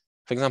when,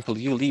 for example,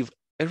 you leave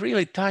a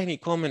really tiny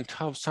comment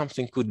how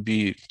something could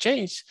be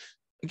changed.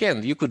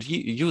 Again, you could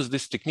use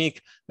this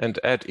technique and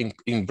add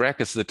in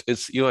brackets that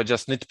you are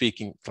just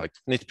nitpicking, like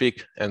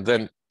nitpick, and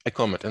then a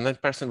comment, and then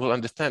person will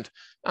understand.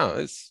 Oh,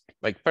 it's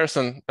like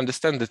person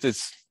understand that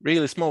it's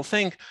really small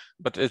thing,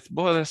 but it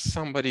bothers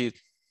somebody.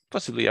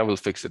 Possibly I will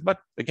fix it. But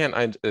again,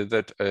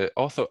 that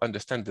author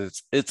understand that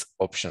it's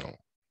optional.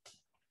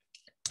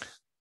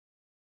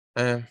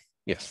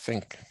 Yes,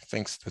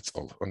 thanks. That's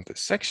all on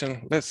this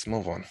section. Let's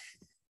move on.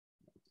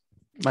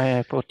 May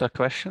I put a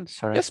question?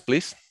 Sorry. Yes,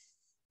 please.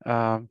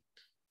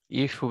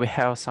 If we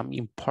have some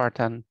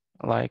important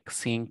like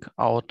thing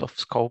out of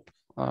scope,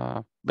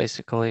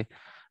 basically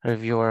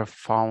reviewer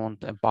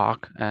found a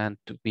bug and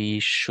we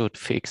should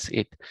fix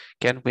it,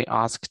 can we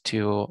ask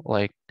to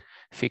like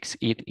fix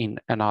it in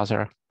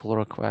another pull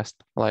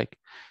request, like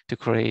to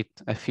create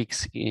a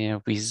fix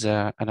with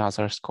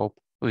another scope,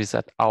 with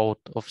that out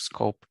of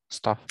scope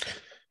stuff?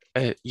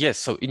 Yes,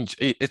 so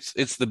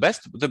it's the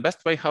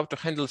best way how to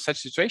handle such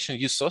situation.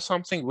 You saw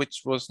something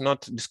which was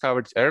not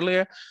discovered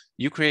earlier,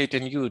 you create a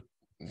new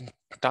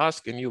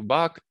task, a new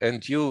bug,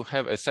 and you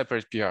have a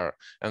separate PR,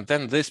 and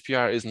then this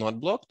PR is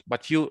not blocked,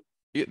 but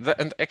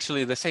and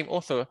actually the same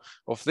author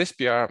of this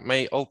PR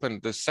may open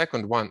the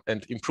second one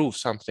and improve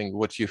something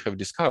what you have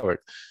discovered,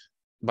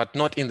 but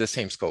not in the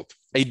same scope,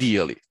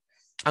 ideally.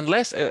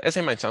 Unless, as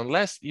I mentioned,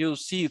 unless you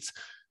see it's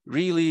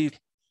really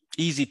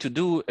easy to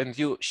do and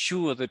you're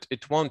sure that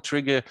it won't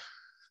trigger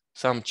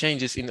some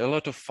changes in a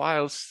lot of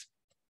files.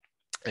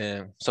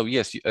 So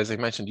yes, as I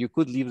mentioned, you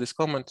could leave this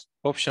comment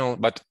optional,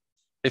 but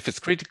if it's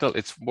critical,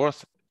 it's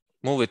worth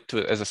move it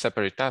to as a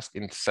separate task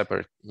in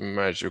separate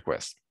merge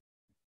request.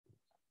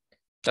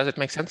 Does it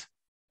make sense?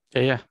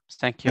 Yeah,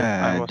 thank you.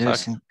 I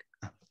was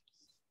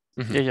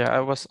Mm-hmm. I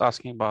was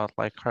asking about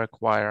like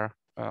require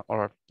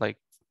or like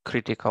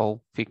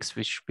critical fix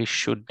which we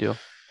should do.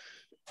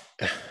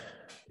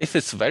 If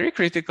it's very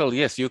critical,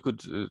 yes, you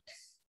could.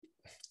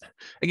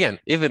 Again,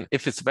 even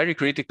if it's very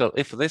critical,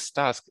 if this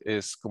task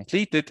is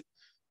completed,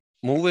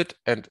 move it,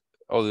 and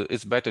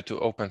it's better to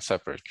open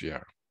separate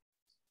PR.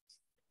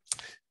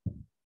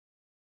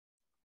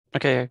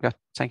 Okay,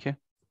 thank you.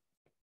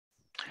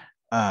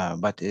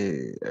 But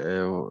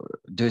do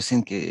you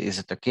think is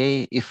it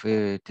okay if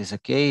it is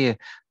okay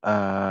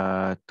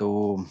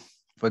to,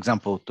 for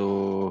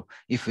example,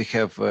 if we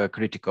have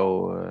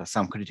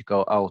some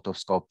critical out of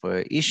scope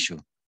issue,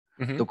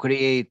 to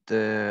create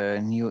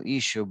a new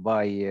issue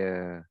by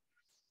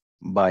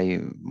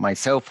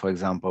myself, for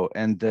example,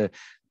 and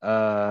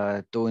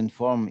to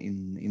inform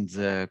in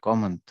the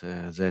comment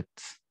that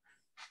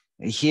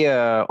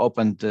here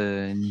opened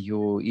a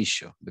new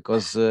issue,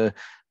 because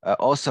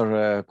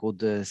author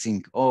could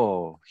think,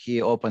 oh,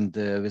 he opened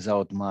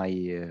without my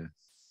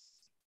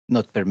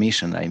not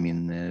permission, I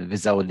mean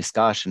without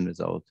discussion,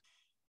 without.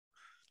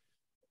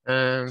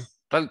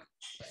 Well,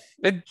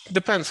 it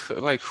depends,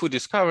 like who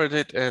discovered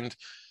it and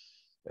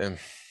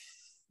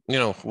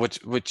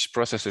which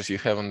processes you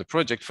have on the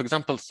project. For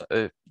example,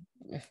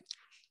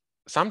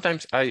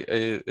 sometimes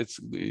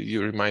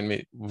you remind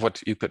me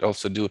what you could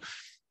also do.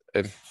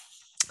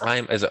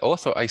 I'm as an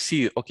author, I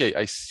see, okay,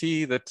 I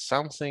see that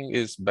something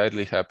is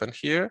badly happened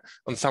here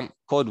on some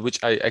code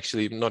which I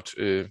actually not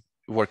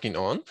working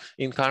on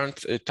in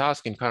current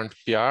task, in current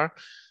PR,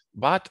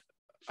 but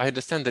I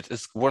understand that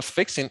it's worth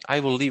fixing. I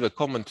will leave a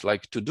comment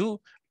like to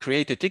do,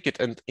 create a ticket,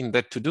 and in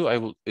that to do, I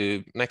will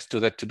next to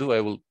that to do,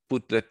 I will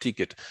put that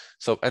ticket.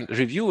 So, and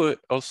reviewer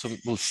also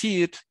will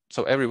see it,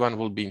 so everyone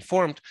will be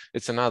informed.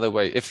 It's another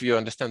way. If you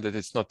understand that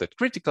it's not that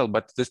critical,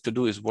 but this to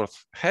do is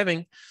worth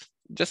having,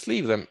 just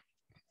leave them.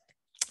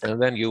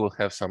 And then you will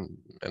have some,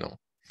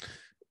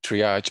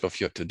 triage of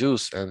your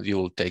to-dos, and you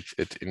will take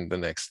it in the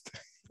next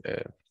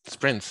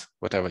sprints,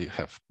 whatever you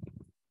have.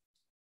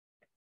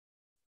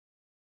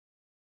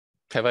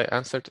 Have I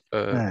answered?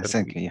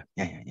 Thank you.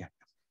 Yeah.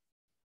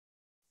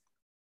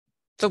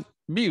 So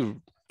be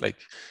like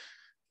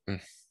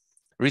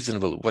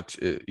reasonable what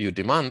you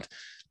demand,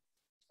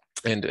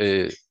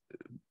 and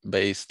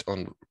based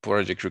on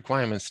project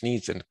requirements,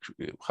 needs, and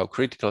how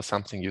critical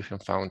something you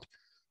have found.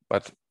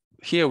 But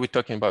here we're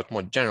talking about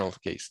more general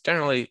case.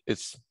 Generally,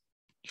 it's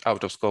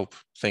out of scope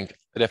thing,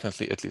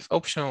 definitely at least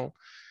optional,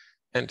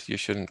 and you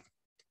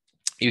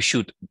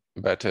should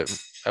better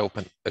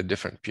open a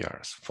different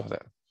PRs for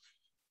that.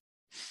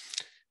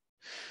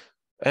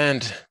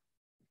 And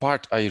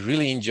part I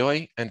really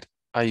enjoy, and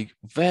I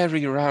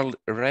very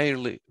rarely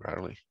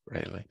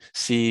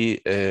see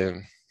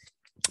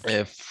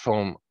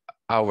from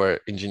our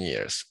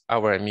engineers,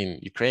 I mean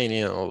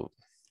Ukrainian or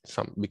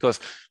some, because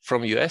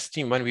from US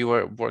team, when we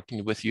were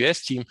working with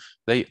US team,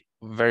 they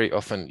very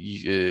often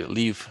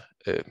leave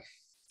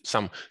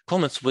some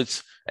comments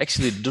which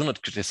actually do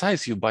not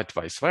criticize you, but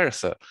vice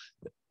versa.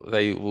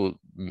 They will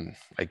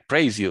like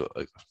praise you.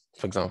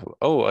 For example,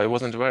 oh, I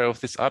wasn't aware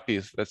of this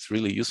API. That's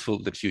really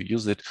useful that you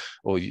use it,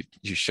 or you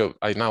show.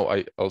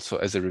 I also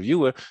as a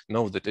reviewer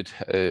know that it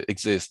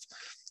exists.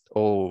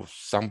 Or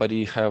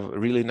somebody have a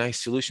really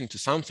nice solution to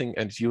something,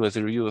 and you as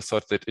a reviewer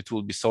thought that it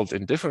will be solved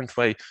in a different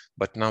way,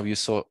 but now you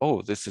saw,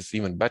 oh, this is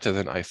even better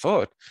than I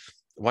thought.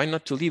 Why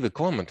not to leave a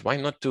comment? Why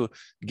not to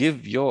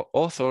give your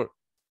author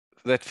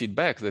that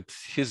feedback, that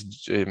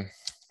his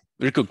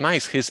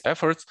recognize his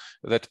efforts,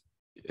 that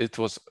it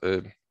was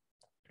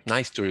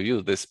nice to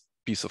review this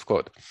piece of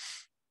code.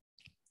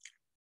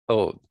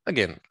 Oh,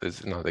 again, there's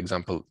another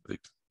example. The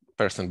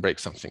person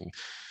breaks something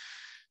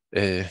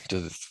to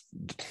the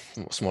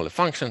smaller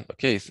function.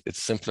 Okay,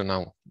 it's simpler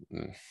now.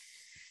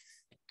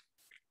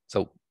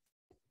 So,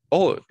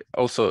 or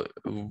also,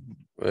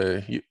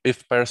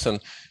 if person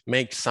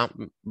makes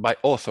some by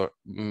author,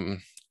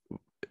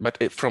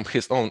 but from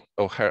his own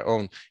or her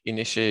own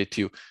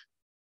initiative,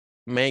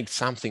 make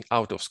something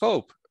out of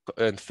scope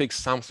and fix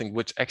something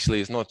which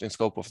actually is not in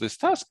scope of this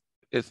task,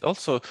 it's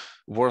also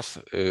worth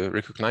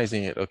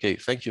recognizing it. Okay,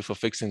 thank you for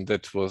fixing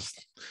that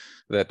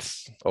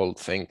old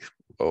thing,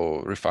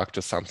 or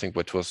refactor something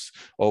which was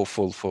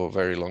awful for a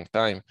very long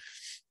time.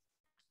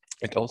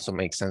 It also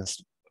makes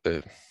sense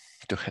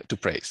to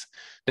praise.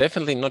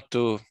 Definitely not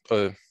to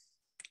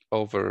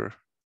over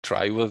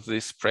try with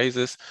these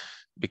praises,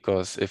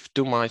 because if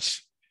too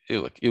much,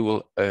 you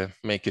will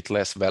make it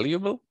less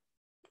valuable.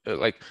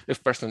 Like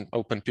if person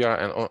open PR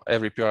and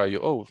every PR you,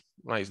 oh,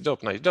 nice job.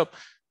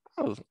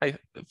 Oh,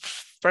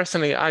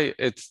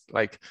 it's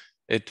like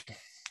it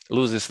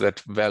loses that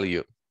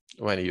value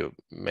when you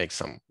make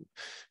some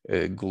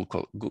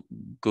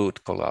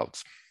good call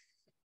outs.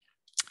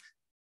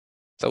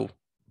 So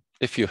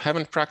if you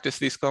haven't practiced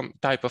these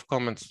type of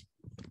comments,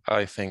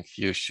 I think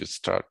you should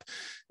start.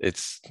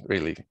 It's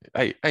really,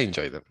 I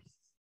enjoy them.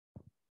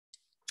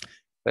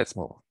 Let's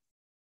move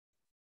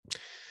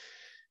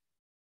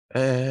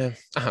on.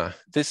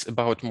 This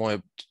about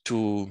more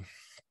to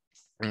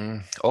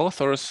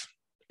authors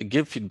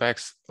give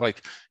feedbacks,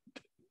 like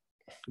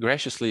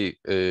graciously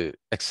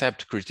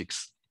accept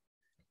critics,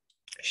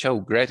 show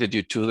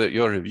gratitude to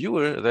your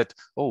reviewer that,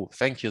 oh,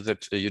 thank you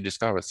that you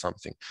discovered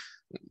something.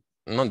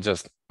 Not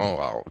just,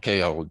 oh,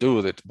 okay, I will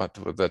do that, but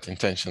with that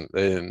intention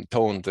and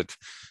tone that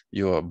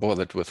you are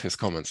bothered with his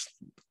comments.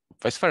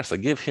 Vice versa,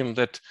 give him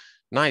that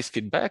nice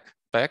feedback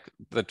back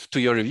that to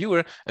your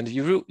reviewer, and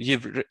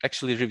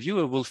actually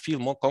reviewer will feel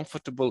more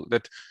comfortable,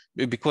 that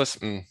because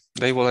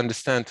they will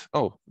understand,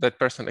 oh, that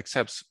person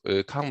accepts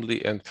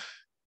calmly and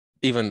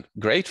even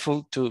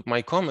grateful to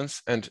my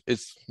comments, and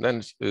it's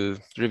then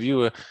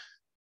reviewer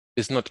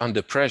is not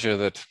under pressure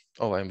that,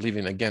 oh, I'm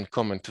leaving again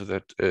comment to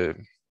that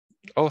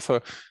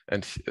author,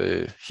 and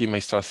he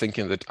may start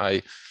thinking that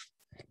I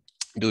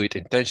do it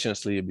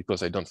intentionally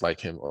because I don't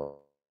like him, or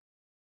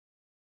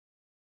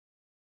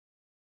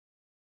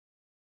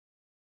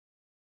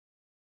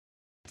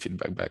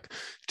feedback back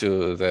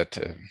to that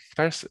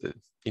person.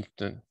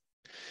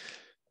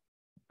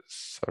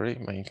 Sorry,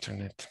 my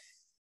internet.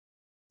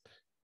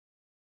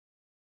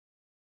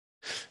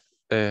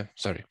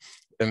 Sorry.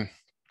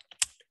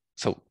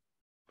 So,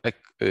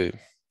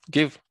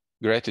 give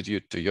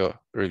gratitude to your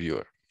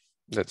reviewer.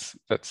 That's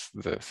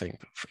the thing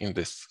in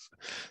this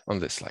on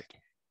this slide.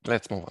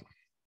 Let's move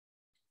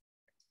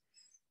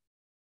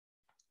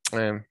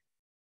on.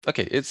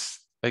 Okay,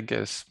 it's, I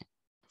guess,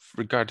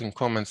 regarding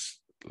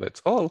comments,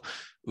 that's all.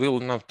 We will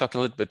now talk a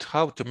little bit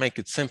how to make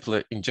it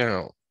simpler in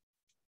general.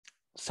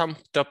 Some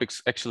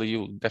topics actually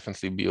you'll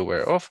definitely be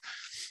aware of.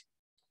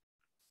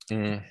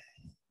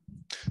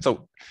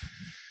 So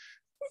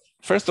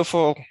first of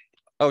all,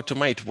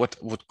 automate what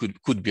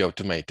could be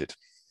automated.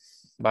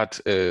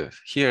 But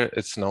here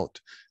it's not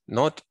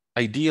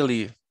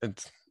ideally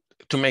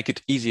to make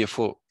it easier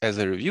for as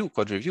a review,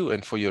 code review,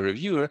 and for your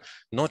reviewer,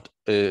 not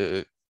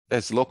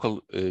as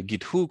local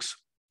Git hooks,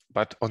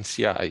 but on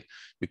CI,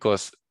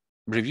 because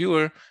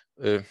reviewer,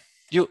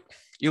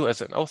 you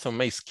as an author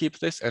may skip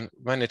this, and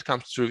when it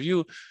comes to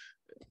review,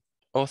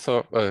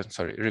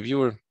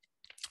 reviewer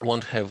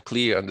won't have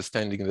clear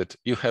understanding that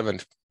you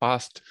haven't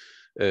passed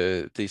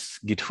these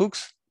Git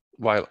hooks,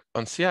 while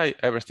on CI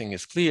everything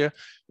is clear,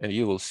 and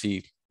you will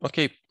see,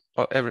 okay,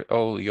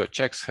 all your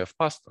checks have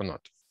passed or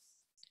not.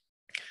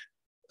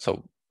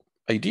 So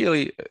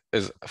ideally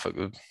is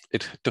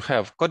to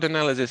have code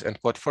analysis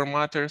and code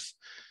formatters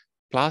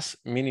plus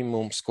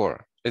minimum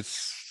score.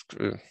 It's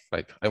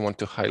like I want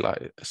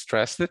to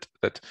stress it,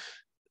 that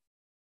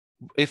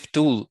if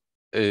tool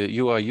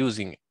you are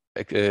using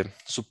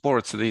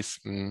supports these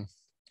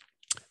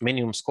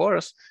minimum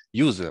scores,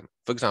 use them.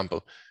 For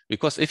example,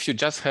 because if you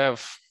just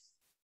have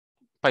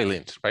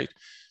PyLint, right,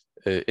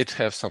 it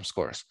has some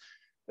scores.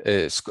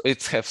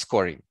 It has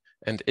scoring.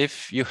 And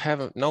if you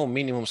have no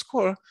minimum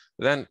score,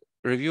 then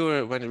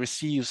reviewer, when it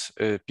receives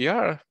a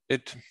PR,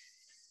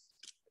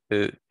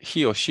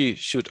 he or she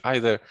should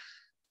either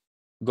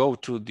go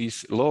to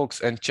these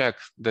logs and check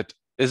that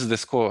is the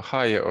score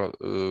higher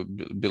or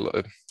below,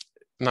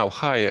 now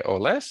higher or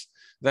less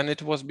than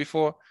it was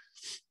before.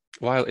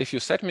 While if you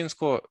set min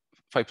score,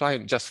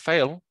 pipeline just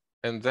fail,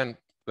 and then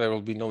there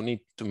will be no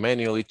need to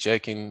manually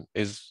checking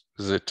is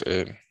it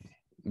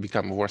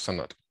become worse or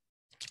not.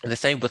 The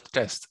same with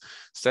tests,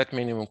 set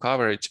minimum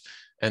coverage,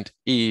 and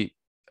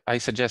I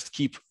suggest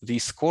keep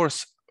these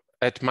scores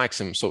at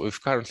maximum. So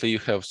if currently you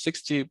have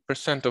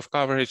 60% of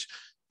coverage,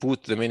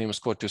 put the minimum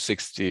score to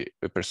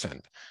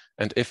 60%.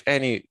 And if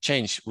any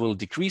change will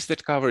decrease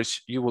that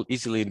coverage, you will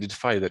easily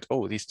identify that,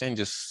 oh, these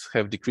changes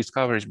have decreased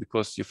coverage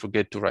because you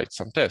forget to write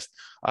some test.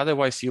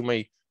 Otherwise, you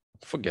may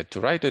forget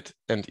to write it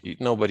and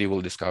nobody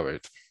will discover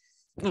it.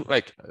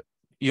 Like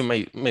you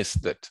may miss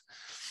that.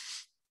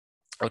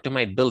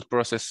 Automate build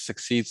process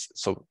succeeds,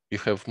 so you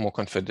have more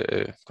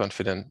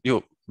confident,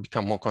 you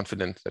become more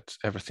confident that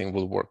everything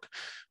will work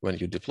when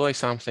you deploy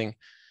something.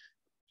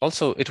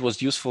 Also, it was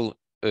useful.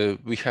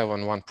 We have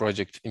on one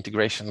project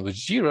integration with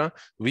Jira.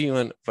 We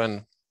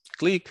when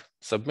click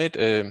submit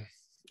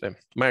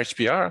merge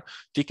PR,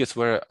 tickets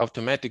were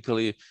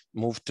automatically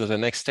moved to the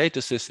next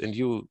statuses, and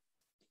you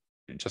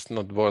just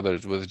not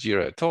bothered with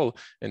Jira at all.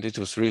 And it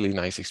was really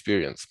nice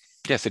experience.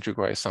 Yes, it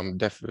requires some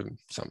not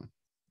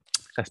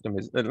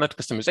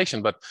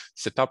customization, but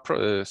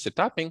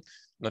setuping.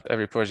 Not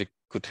every project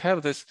could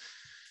have this,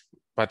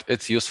 but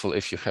it's useful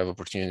if you have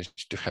opportunity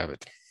to have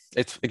it.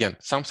 It's, again,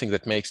 something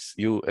that makes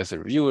you as a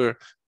reviewer,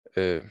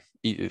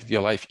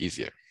 your life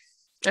easier.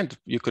 And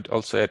you could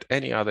also add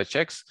any other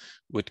checks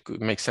which could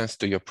make sense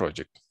to your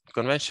project.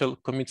 Conventional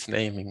commits,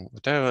 naming,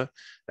 whatever,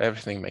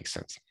 everything makes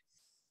sense.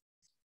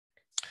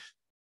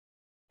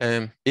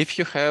 If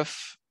you have,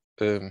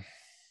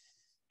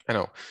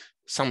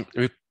 some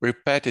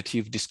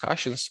repetitive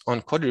discussions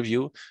on code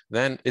review,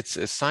 then it's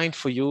a sign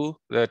for you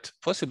that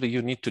possibly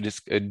you need to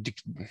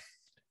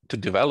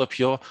develop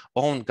your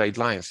own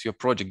guidelines, your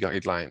project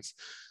guidelines.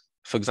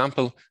 For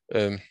example,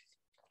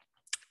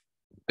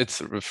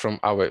 it's from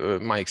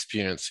my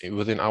experience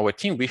within our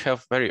team, we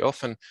have very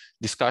often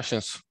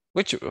discussions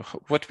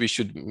what we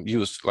should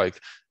use, like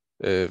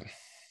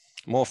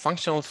more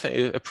functional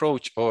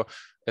approach, or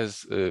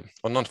as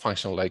or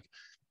non-functional, like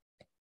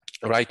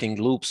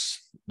writing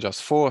loops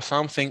just for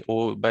something,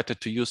 or better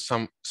to use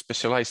some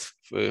specialized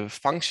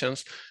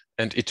functions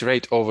and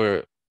iterate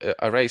over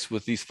arrays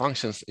with these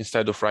functions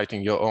instead of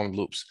writing your own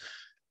loops.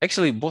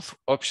 Actually, both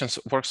options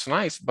works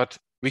nice, but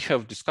we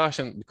have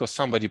discussion because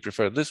somebody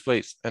preferred this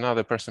way,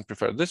 another person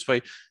preferred this way,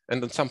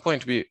 and at some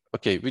point we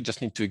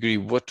just need to agree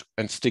what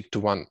and stick to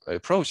one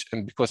approach,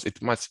 and because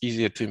it's much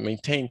easier to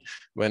maintain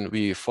when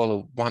we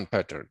follow one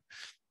pattern.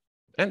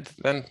 And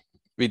then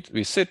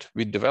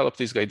we develop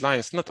these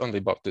guidelines, not only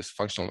about this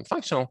functional and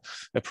functional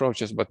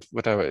approaches, but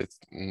whatever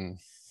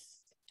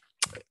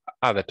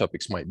other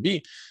topics might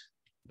be.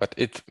 But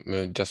it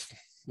just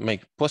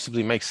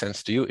possibly makes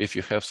sense to you if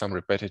you have some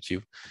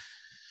repetitive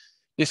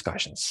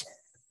discussions.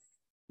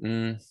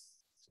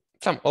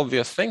 Some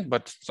obvious thing,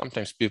 but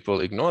sometimes people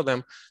ignore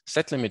them.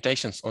 Set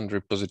limitations on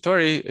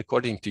repository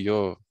according to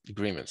your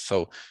agreement.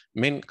 So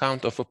min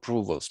count of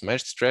approvals,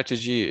 merge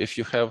strategy. If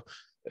you have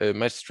a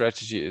merge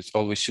strategy, it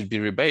always should be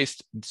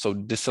rebased. So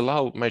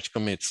disallow merge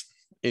commits.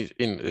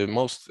 In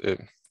most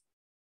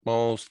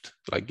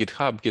like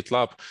GitHub,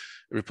 GitLab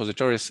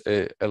repositories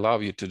allow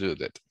you to do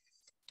that.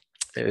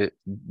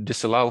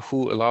 Disallow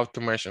who allowed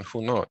to merge and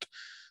who not.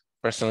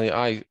 Personally,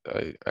 I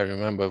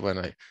remember when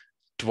I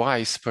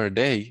twice per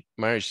day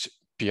merged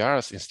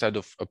PRs instead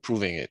of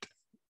approving it,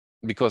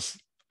 because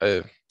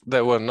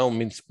there were no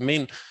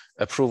min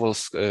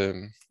approvals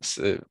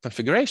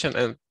configuration,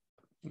 and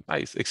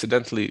I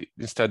accidentally,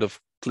 instead of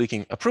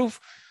clicking approve,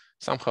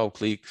 somehow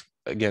click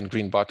again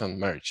green button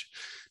merge,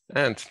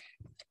 and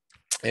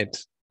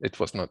it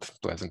was not a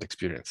pleasant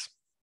experience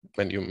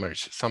when you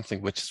merge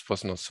something which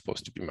was not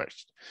supposed to be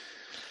merged.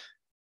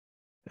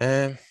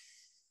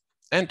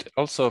 And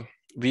also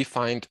we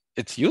find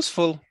it's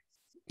useful.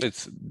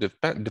 It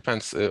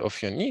depends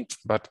of your needs,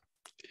 but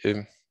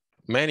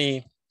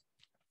many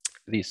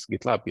these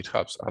GitLab,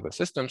 GitHubs, other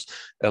systems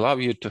allow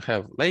you to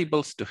have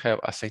labels, to have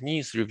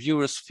assignees,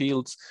 reviewers,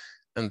 fields,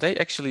 and they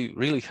actually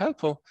really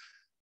helpful.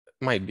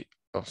 Might be,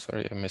 oh,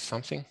 sorry, I missed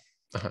something.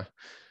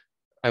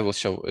 I will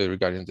show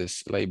regarding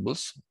these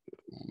labels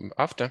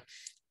after.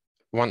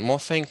 One more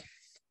thing,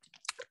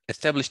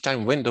 establish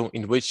time window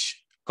in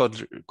which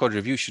code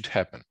review should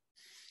happen.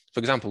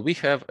 For example, we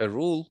have a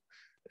rule,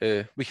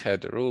 we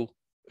had a rule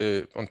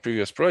on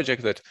previous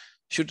project that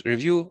should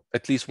review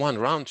at least one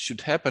round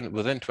should happen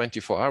within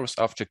 24 hours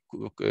after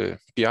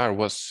PR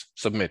was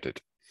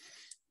submitted.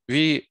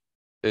 We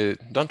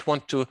don't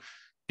want to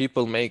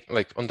people make,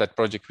 like on that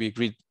project we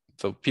agreed,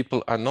 so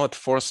people are not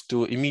forced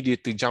to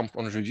immediately jump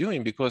on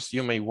reviewing, because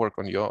you may work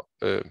on your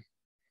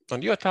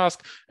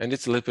task and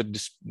it's a little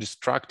bit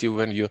destructive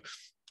when you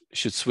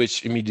should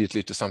switch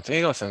immediately to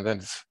something else, and then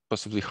it's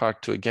possibly hard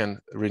to again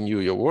renew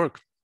your work.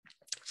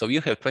 So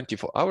you have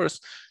 24 hours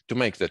to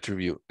make that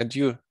review, and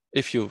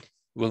if you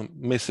will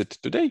miss it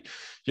today,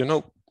 you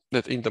know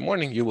that in the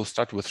morning you will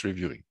start with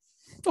reviewing,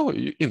 or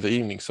in the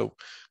evening. So,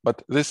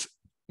 but this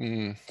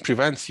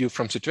prevents you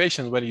from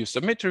situation when you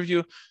submit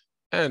review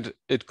and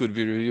it could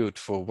be reviewed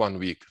for 1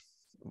 week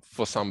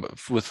for some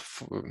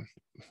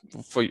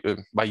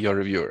by your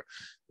reviewer.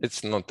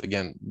 It's not,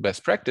 again,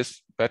 best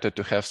practice. Better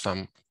to have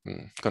some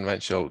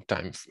conventional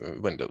time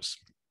windows.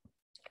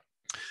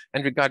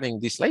 And regarding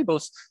these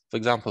labels, for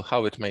example,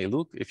 how it may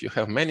look if you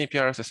have many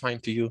PRs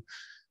assigned to you.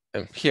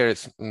 Here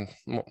it's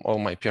all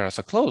my PRs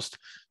are closed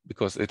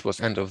because it was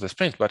end of the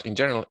sprint, but in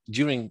general,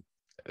 during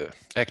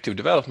active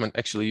development,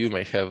 actually you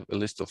may have a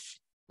list of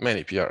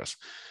many PRs.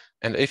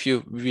 And if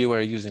we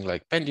were using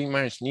like pending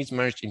merge, needs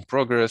merge, in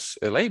progress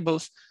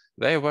labels,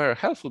 they were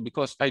helpful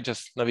because I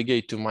just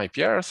navigate to my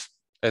PRs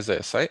as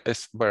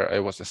where I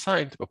was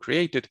assigned or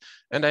created,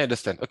 and I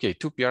understand, okay,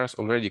 2 PRs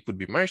already could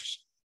be merged,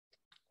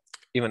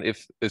 even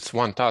if it's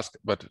one task,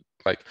 but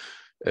like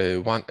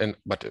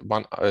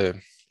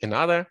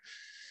another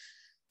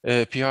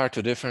PR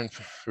to different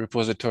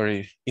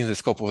repository in the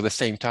scope of the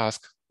same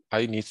task,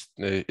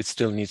 it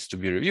still needs to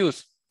be reviewed,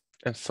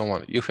 and so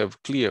on. You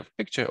have clear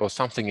picture, or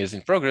something is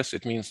in progress.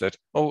 It means that,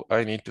 oh,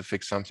 I need to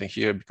fix something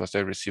here because I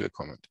receive a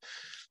comment,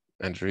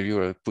 and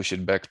reviewer push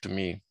it back to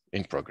me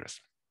in progress.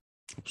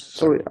 Oops,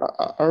 sorry,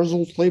 are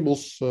those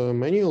labels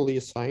manually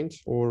assigned,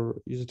 or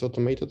is it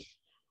automated?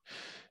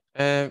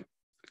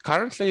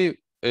 Currently,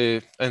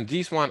 and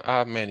these one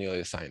are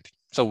manually assigned.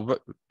 So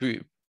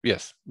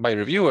yes, by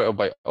reviewer or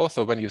by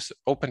author, when you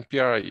open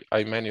PR,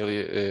 I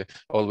manually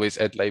always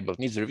add label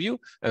needs review,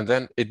 and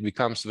then it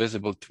becomes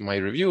visible to my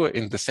reviewer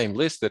in the same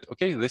list that,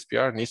 okay, this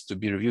PR needs to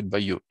be reviewed by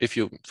you. If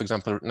you, for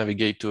example,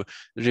 navigate to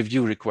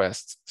review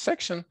requests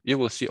section, you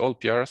will see all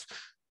PRs,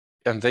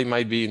 and they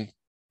might be in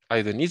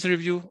either needs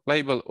review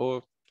label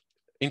or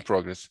in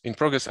progress. In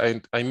progress,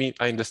 I mean,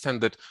 I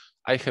understand that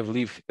I have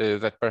leave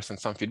that person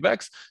some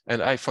feedbacks,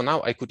 and for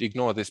now I could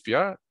ignore this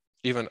PR,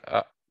 even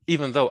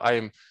though I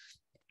am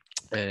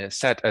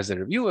set as a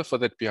reviewer for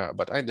that PR,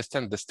 but I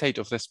understand the state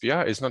of this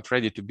PR is not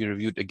ready to be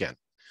reviewed again.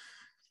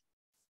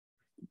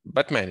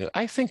 But manual,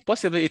 I think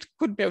possibly it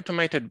could be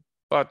automated,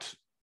 but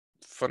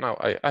for now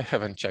I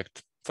haven't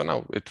checked. For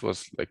now it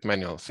was like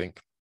manual thing.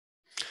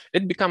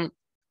 It become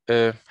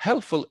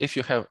helpful if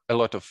you have a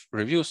lot of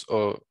reviews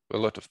or a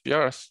lot of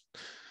PRs,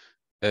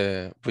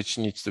 which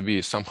needs to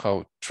be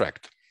somehow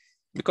tracked.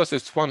 Because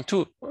it's 1,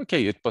 2,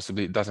 okay, it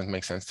possibly doesn't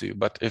make sense to you.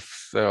 But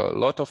if there are a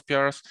lot of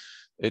PRs,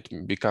 it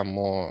become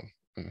more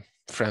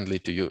friendly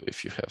to you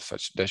if you have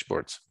such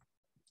dashboards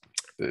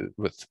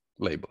with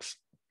labels.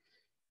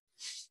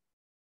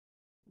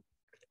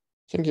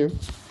 Thank you.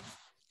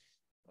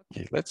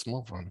 Okay, let's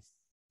move on.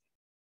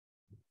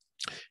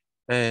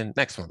 And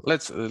next one,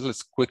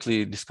 let's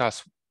quickly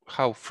discuss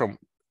how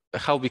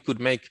we could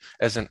make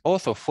as an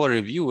author for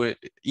reviewer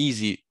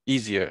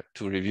easier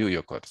to review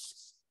your code.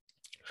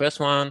 First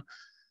one,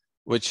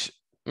 which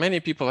many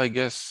people, I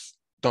guess,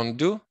 don't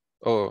do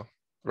or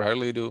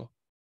rarely do,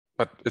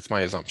 but it's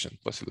my assumption.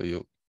 Possibly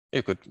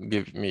you could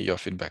give me your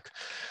feedback.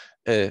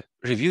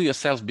 Review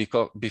yourself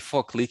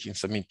before clicking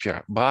submit PR,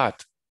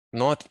 but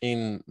not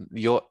in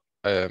your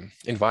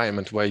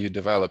environment where you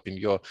develop in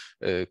your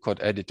code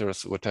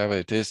editors, whatever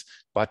it is,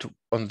 but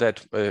on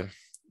that,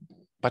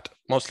 but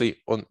mostly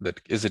on that,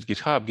 is it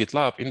GitHub,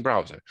 GitLab in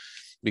browser,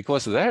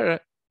 because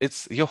there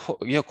it's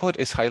your code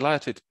is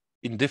highlighted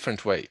in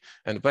different way,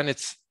 and when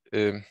it's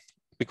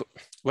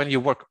when you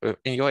work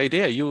in your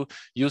idea, you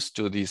used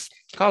to these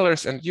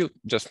colors, and you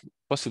just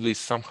possibly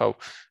somehow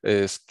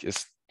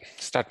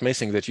start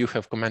missing that you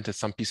have commented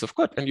some piece of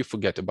code and you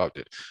forget about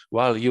it.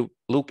 While you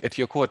look at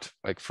your code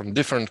like from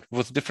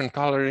with different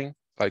coloring,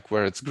 like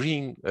where it's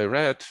green,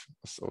 red,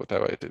 so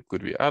whatever, it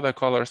could be other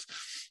colors.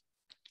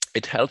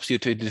 It helps you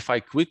to identify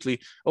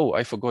quickly, oh,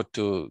 I forgot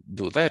to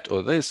do that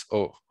or this,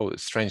 or oh,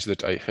 it's strange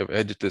that I have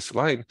added this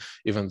line,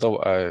 even though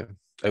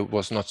I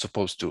was not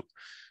supposed to.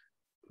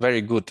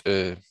 Very good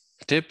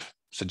tip,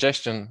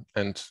 suggestion,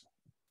 and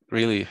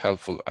really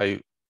helpful.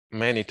 I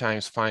many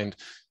times find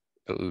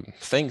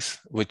things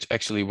which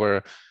actually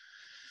were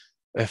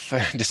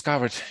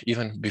discovered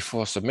even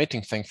before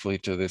submitting, thankfully,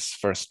 to this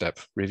first step.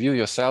 Review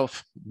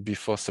yourself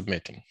before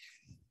submitting,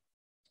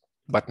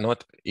 but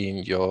not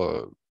in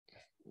your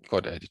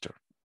code editor.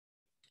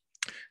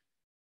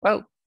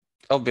 Well,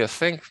 obvious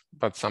thing,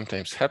 but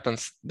sometimes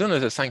happens. Do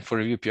not assign for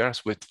review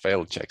PRs with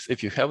failed checks.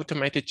 If you have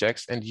automated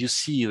checks and you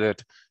see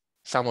that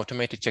some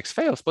automated checks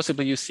fails,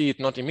 possibly you see it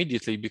not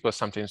immediately, because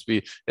sometimes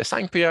we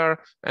assign PR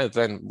and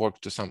then work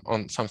to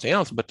on something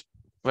else, but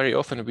very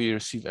often we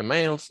receive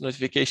emails,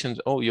 notifications,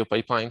 oh, your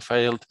pipeline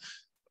failed,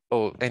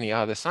 or any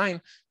other sign.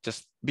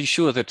 Just be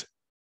sure that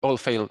all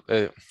failed,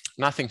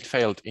 nothing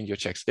failed in your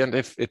checks. And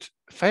if it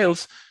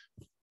fails,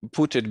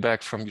 put it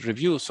back from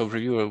review, so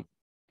reviewer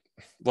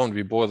won't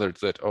be bothered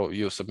that, oh,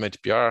 you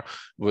submit PR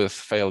with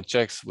failed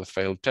checks, with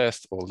failed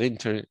tests, or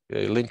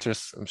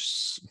linters,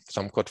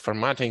 some code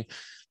formatting.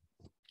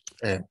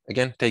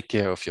 Again, take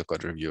care of your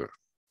code reviewer.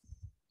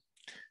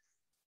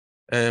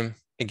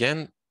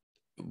 Again,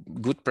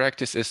 good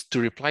practice is to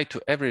reply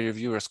to every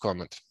reviewer's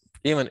comment,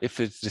 even if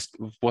it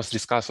was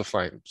discussed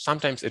offline.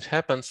 Sometimes it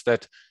happens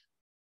that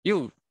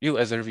you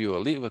as a reviewer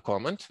leave a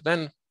comment,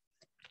 then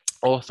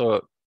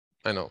author,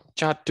 I know,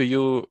 chat to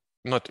you,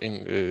 not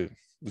in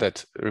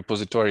that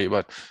repository,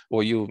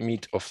 or you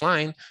meet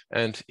offline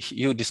and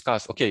you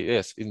discuss, okay,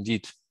 yes,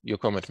 indeed, your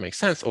comment makes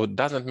sense, or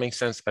doesn't make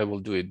sense, I will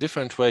do it a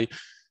different way.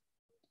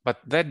 But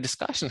that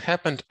discussion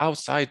happened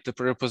outside the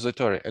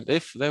repository. And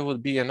if there will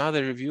be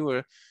another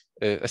reviewer,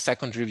 a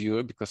second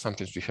reviewer, because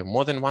sometimes we have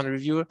more than one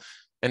reviewer,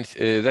 and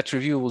that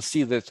reviewer will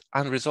see that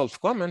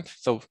unresolved comment,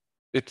 so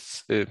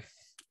it's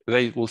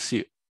they will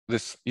see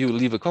this, you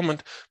leave a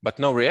comment, but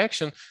no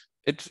reaction,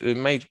 it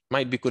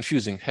might be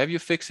confusing. Have you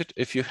fixed it?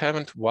 If you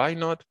haven't, why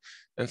not?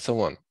 And so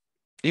on.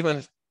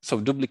 Even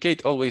so,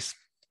 duplicate always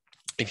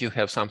if you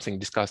have something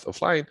discussed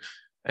offline,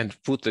 and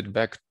put it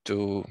back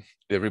to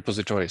the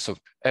repository. So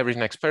every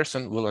next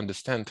person will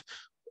understand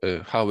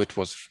how it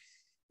was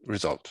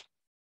resolved.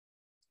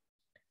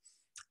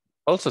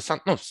 Also,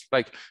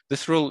 like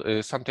this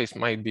rule sometimes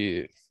might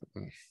be,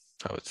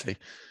 I would say,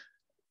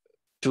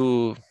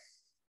 too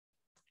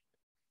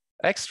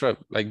extra,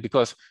 like,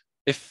 because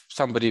if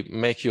somebody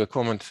make you a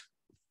comment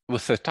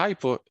with a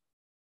typo,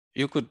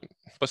 you could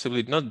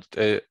possibly not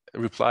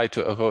reply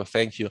to, oh,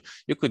 thank you.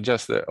 You could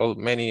just,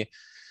 many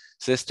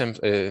systems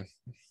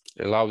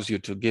allows you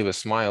to give a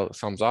smile,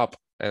 thumbs up,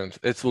 and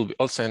it will be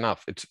also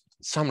enough. It's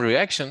some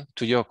reaction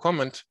to your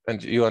comment,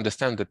 and you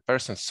understand that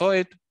person saw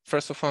it.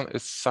 First of all,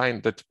 it's a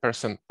sign that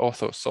person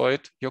also saw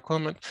it, your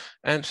comment,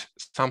 and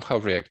somehow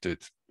reacted,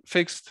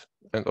 fixed,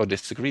 and or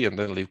disagree, and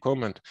then leave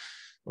comment,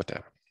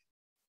 whatever.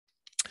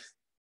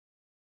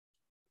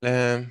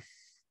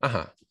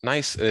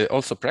 Nice.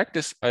 Also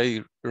practice.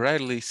 I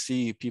rarely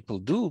see people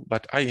do,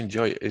 but I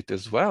enjoy it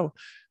as well.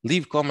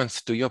 Leave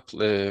comments to your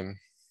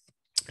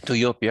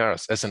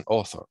PRs as an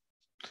author.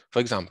 For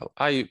example,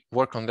 I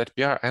work on that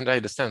PR and I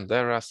understand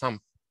there are some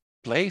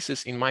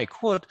places in my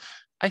code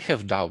I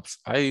have doubts.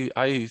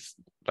 I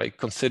like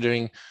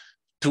considering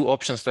two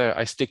options there.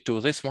 I stick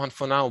to this one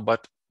for now,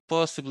 but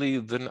possibly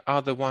the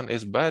other one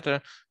is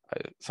better.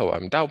 So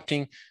I'm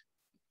doubting.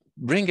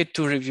 Bring it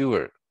to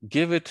reviewer.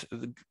 Give it,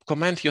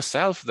 comment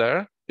yourself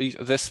there,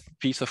 this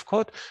piece of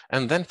code,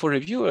 and then for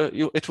reviewer,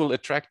 it will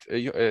attract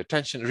your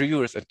attention,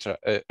 reviewer's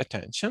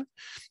attention,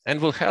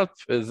 and will help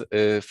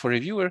for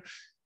reviewer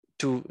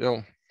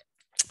to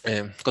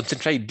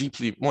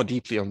concentrate more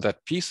deeply on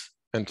that piece.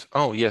 And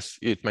oh yes,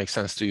 it makes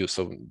sense to you,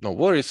 so no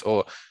worries.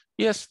 Or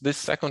yes, this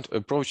second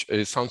approach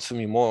sounds to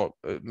me more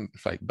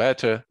like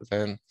better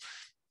than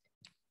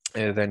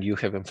you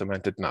have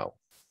implemented now.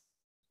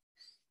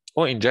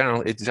 Or in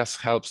general, it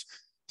just helps.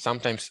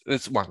 Sometimes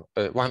it's one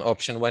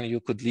option when you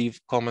could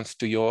leave comments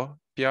to your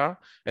PR.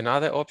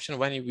 Another option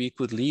when we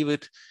could leave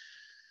it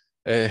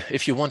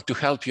if you want to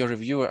help your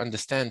reviewer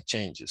understand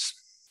changes.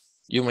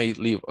 You may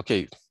leave,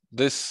 okay,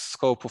 this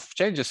scope of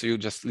changes, you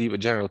just leave a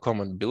general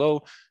comment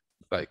below.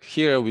 Like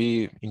here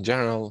we, in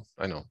general,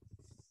 I know,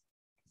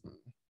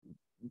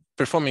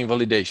 performing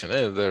validation,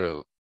 there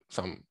are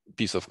some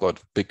piece of code,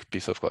 big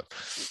piece of code.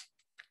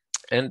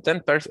 And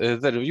then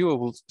the reviewer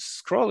will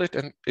scroll it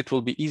and it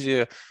will be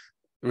easier.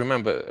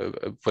 Remember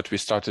what we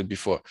started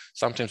before.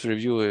 Sometimes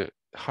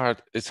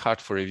it's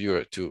hard for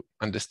reviewer to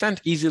understand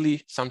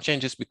easily some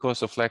changes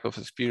because of lack of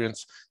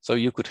experience. So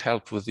you could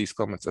help with these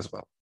comments as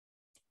well.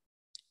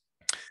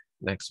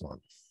 Next one.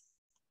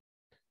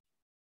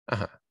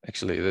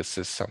 Actually, this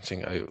is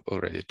something I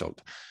already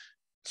told.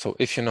 So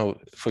if you know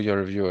for your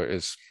reviewer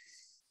is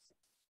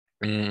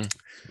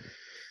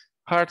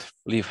hard,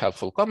 leave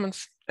helpful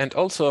comments. And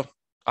also,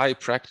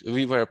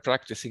 we were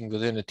practicing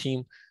within a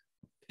team.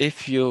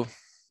 If you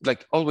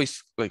like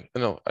always, like,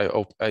 you know,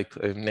 I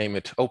name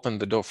it, open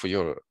the door for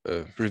your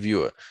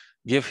reviewer,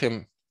 give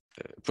him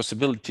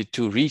possibility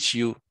to reach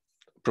you,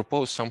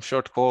 propose some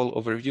short call,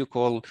 overview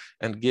call,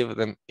 and give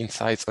them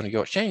insights on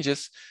your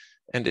changes.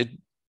 And in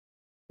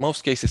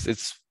most cases,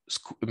 it's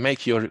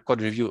make your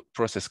code review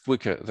process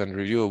quicker than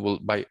reviewer will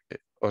by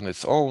on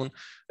its own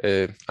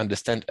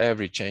understand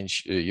every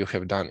change you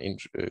have done in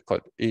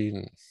code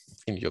in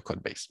your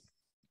code base.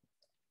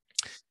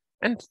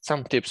 And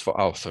some tips for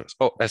authors.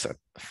 Oh,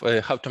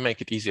 how to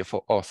make it easier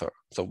for author,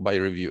 so by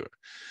reviewer.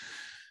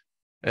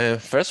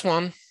 First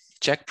one,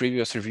 check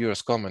previous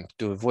reviewers' comment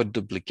to avoid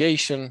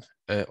duplication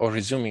or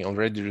resuming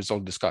already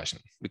resolved discussion.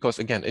 Because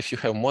again, if you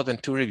have more than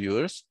 2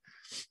 reviewers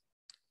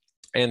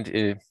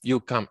and you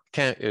come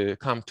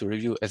to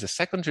review as a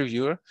second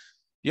reviewer,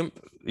 you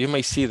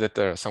may see that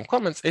there are some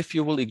comments. If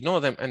you will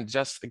ignore them and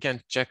just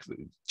again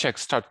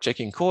start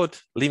checking code,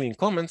 leaving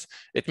comments,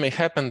 it may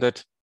happen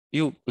that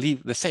you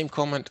leave the same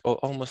comment or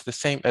almost the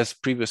same as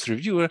previous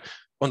reviewer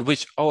on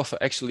which author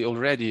actually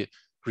already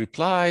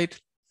replied,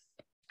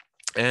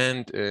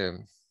 and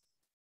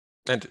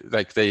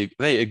like they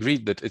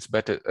agreed that it's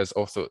better as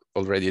author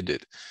already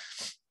did.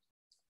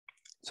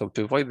 So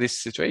to avoid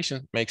this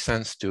situation, makes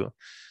sense to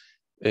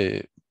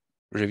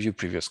review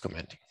previous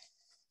commenting.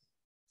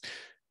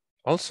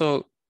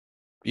 Also,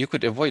 you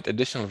could avoid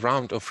additional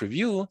round of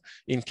review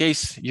in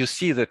case you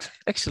see that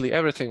actually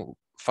everything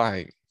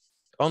fine,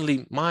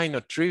 only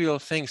minor trivial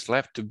things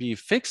left to be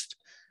fixed.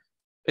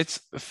 It's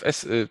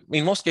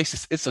in most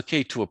cases it's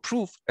okay to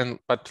approve,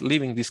 but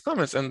leaving these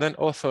comments, and then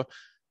author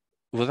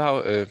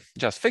without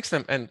just fix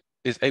them and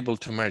is able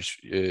to merge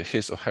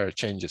his or her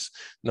changes.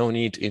 No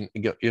need in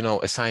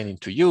assigning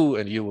to you,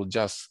 and you will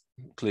just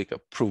click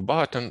approve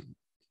button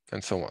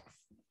and so on.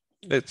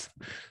 It's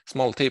a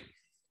small tip,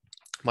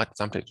 but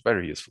sometimes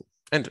very useful.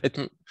 And it,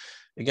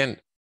 again,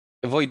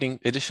 avoiding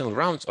additional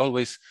rounds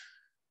always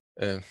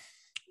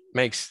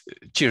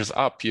cheers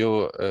up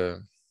your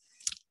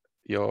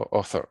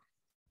author.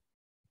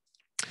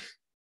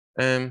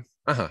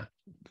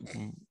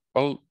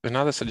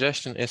 Another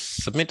suggestion is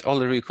submit all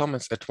the review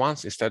comments at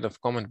once instead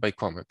of comment by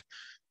comment.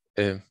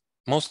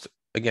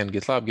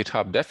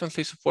 GitHub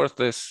definitely supports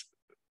this.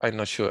 I'm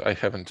not sure, I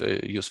haven't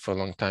used for a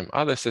long time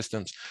other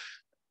systems,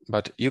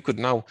 but you could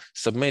now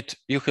submit,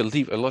 you can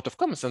leave a lot of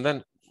comments and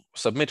then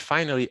submit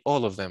finally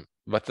all of them,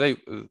 but they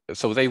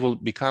will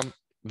become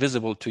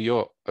visible to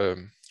your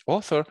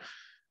author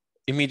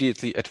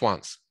immediately at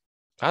once.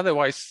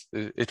 Otherwise,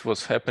 it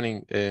was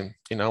happening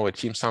in our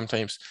team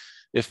sometimes.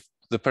 If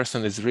the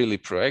person is really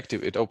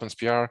proactive, it opens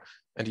PR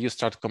and you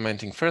start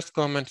commenting first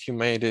comment, you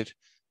made it,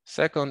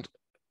 second,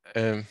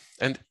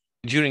 and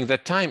during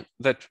that time,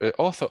 that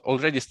author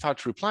already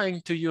starts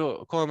replying to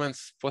your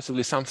comments,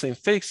 possibly something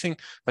fixing,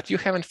 but you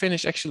haven't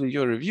finished actually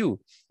your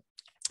review.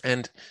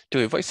 And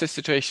to avoid this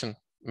situation,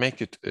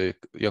 make it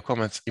your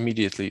comments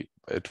immediately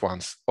at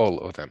once, all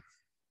of them.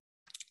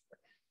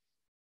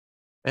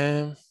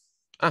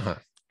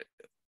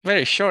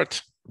 Very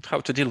short,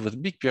 how to deal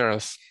with big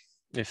PRs.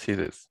 You see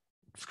this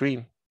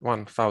screen,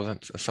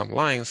 1,000 some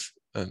lines,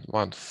 and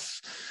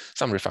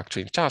some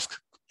refactoring task,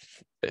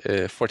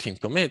 14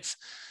 commits,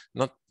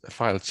 not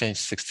file change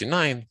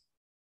 69,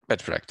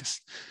 bad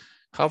practice.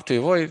 How to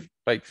avoid,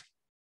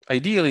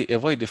 ideally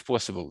avoid if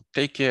possible.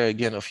 Take care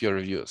again of your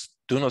reviews.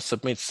 Do not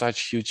submit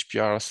such huge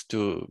PRs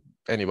to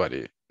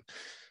anybody.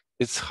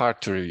 It's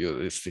hard to review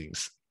these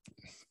things.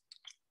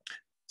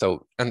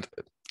 So, and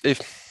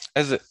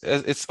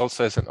it's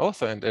also as an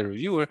author and a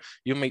reviewer,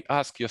 you may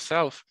ask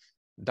yourself,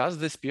 does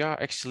this PR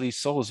actually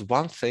solve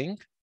one thing,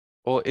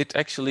 or it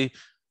actually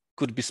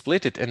could be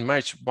splitted and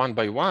merged one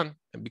by one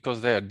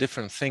because they are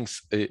different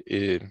things?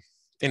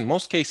 In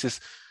most cases,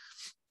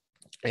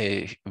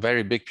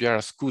 very big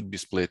PRs could be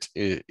split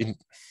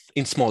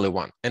in smaller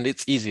one, and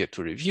it's easier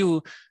to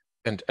review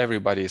and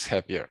everybody is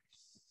happier.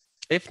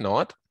 If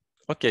not,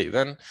 okay,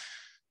 then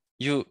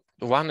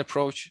one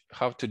approach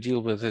how to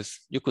deal with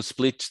this, you could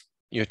split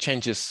your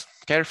changes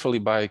carefully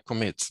by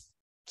commits.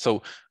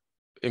 So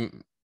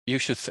you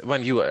should,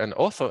 when you are an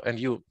author and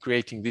you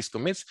creating these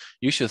commits,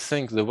 you should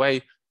think the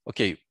way,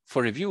 okay,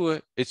 for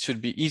reviewer, it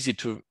should be easy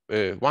to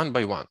one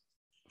by one.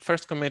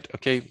 First commit,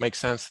 okay, makes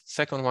sense.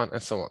 Second one,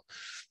 and so on.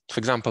 For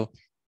example,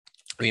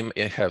 we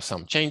may have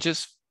some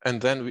changes, and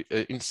then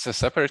it's a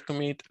separate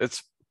commit.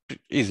 It's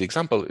easy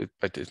example,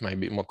 but it might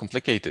be more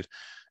complicated.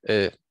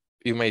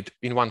 You made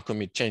in one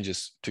commit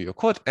changes to your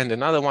code, and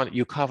another one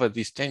you cover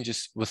these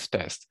changes with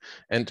test,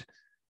 and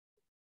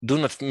do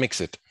not mix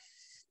it.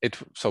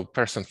 So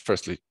person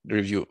firstly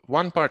review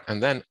one part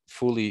and then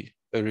fully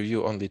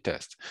review only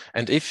test.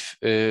 And if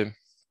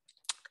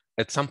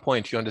at some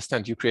point you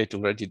understand you create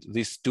already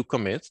these two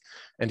commits,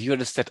 and you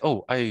understand,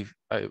 oh,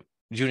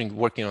 during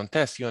working on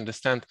tests, you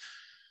understand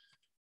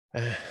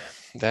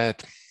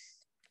that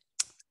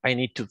I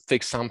need to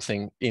fix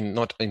something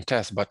not in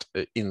test, but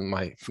in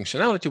my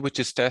functionality, which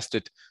is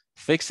tested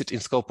fix it in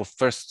scope of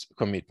first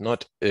commit,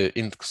 not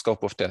in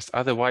scope of test.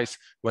 Otherwise,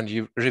 when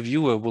you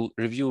reviewer will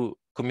review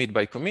commit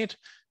by commit,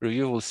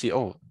 reviewer will see,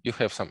 oh, you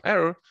have some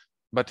error,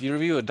 but the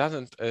reviewer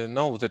doesn't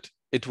know that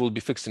it will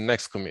be fixed in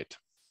next commit.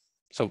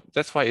 So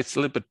that's why it's a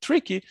little bit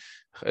tricky.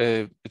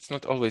 It's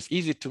not always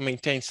easy to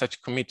maintain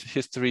such commit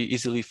history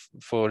easily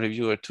for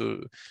reviewer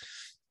to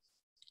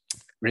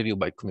review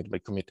by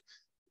commit.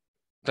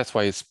 That's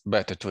why it's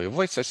better to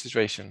avoid such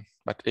situation.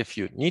 But if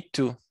you need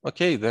to,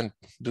 okay, then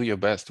do your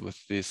best with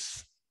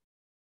this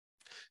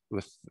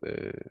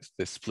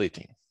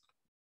splitting.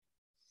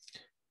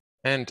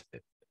 And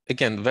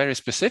again, very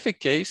specific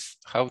case,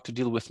 how to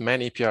deal with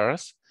many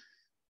PRs.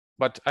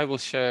 But I will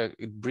share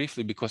it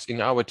briefly because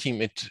in our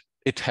team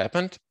it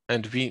happened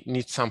and we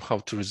need somehow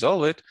to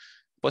resolve it.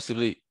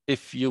 Possibly,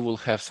 if you will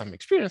have some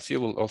experience,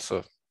 you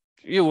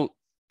will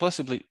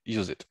possibly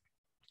use it.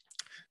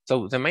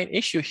 So the main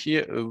issue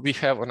here we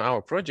have on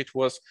our project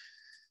was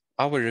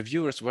our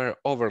reviewers were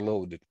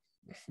overloaded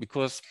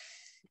because,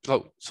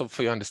 so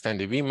for your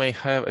understanding, we may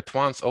have at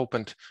once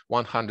opened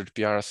 100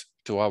 PRs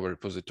to our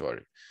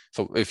repository.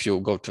 So if you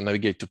go to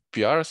navigate to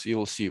PRs, you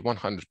will see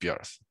 100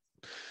 PRs.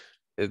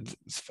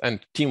 And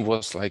team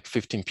was like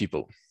 15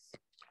 people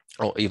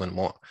or even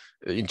more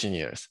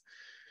engineers.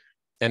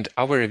 And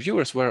our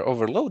reviewers were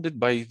overloaded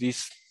by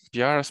these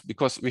PRs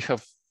because we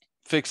have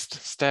fixed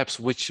steps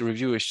which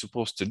reviewer is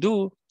supposed to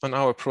do on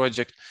our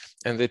project,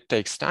 and it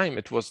takes time.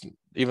 It was,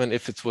 even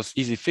if it was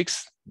easy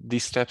fix,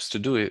 these steps to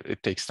do it,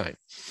 it takes time.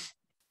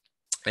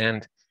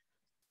 And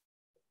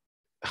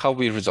how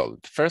we resolve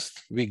it?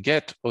 First, we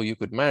get, or you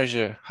could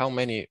measure how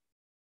many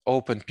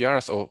open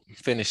PRs or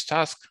finished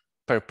tasks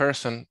per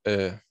person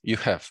you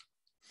have.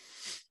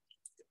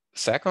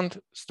 Second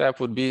step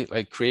would be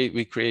like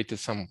we created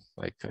some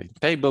like a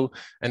table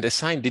and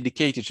assigned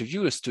dedicated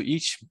reviewers to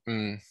each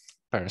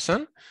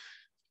person.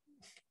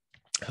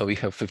 So we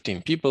have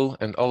 15 people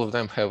and all of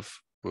them have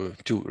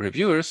 2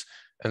 reviewers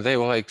and they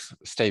were like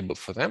stable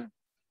for them.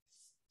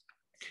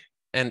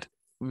 And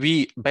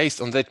we,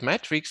 based on that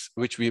matrix,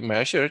 which we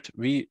measured,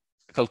 we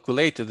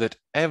calculated that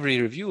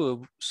every reviewer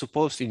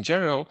supposed in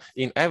general,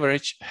 in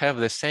average, have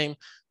the same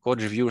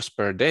code reviewers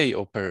per day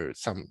or per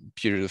some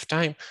period of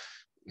time.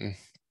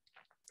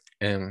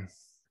 And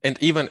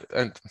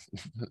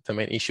the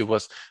main issue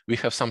was we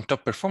have some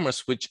top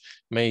performers which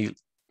may,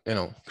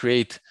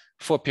 create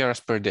 4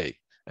 PRs per day.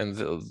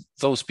 And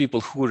those people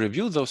who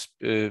review those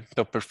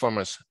top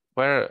performers,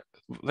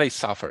 they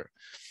suffer.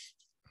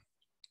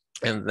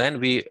 And then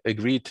we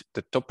agreed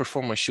that top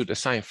performers should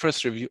assign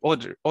first review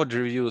odd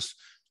reviews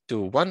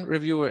to one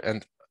reviewer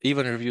and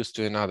even reviews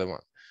to another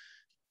one.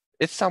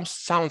 It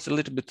sounds a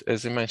little bit,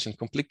 as I mentioned,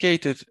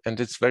 complicated, and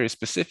it's very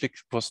specific,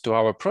 was to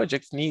our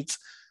project needs,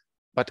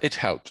 but it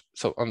helped.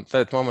 So on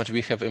that moment,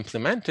 we have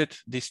implemented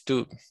these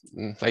two,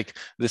 like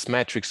this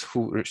matrix,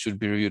 who should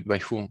be reviewed by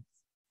whom.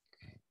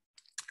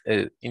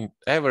 In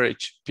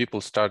average, people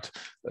start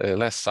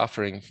less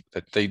suffering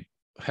that they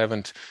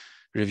haven't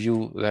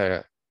reviewed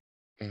their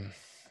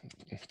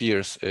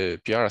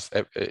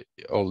PRs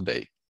all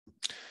day.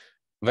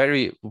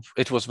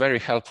 It was very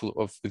helpful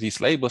of these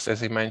labels,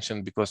 as I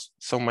mentioned, because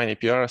so many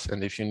PRs,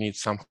 and if you need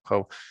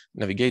somehow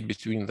navigate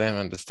between them,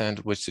 understand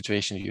which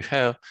situation you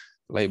have,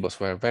 labels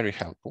were very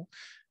helpful.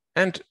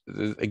 And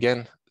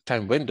again,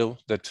 time window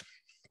that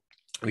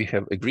we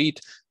have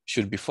agreed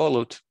should be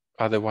followed.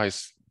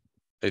 Otherwise,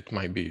 it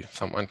might be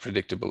some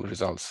unpredictable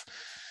results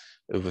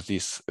with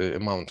this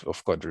amount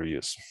of code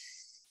reviews.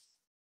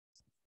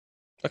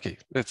 Okay,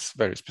 that's a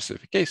very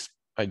specific case.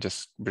 I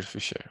just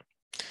briefly share.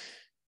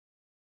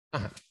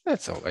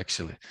 That's all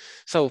actually.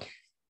 So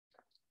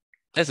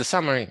as a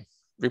summary,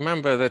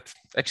 remember that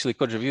actually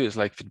code review is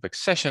like feedback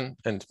session,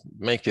 and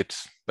make it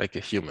like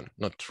a human,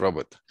 not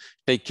robot.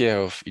 Take care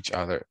of each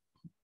other.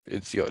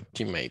 It's your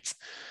teammates.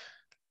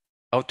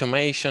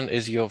 Automation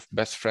is your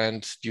best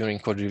friend during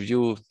code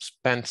review.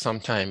 Spend some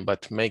time,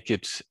 but make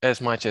it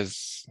as much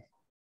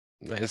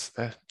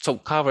so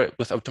cover it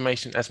with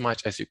automation as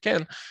much as you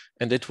can,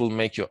 and it will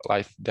make your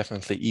life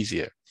definitely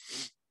easier.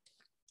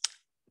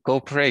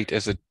 Cooperate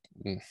as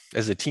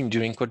a team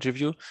during code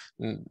review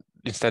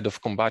instead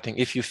of combating.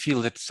 If you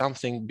feel that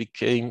something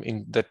became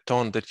in that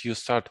tone that you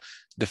start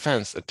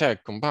defense,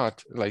 attack,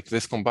 combat, like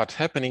this combat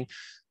happening,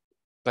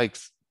 like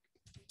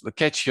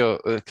catch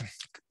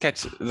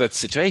that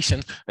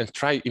situation and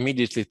try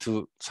immediately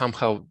to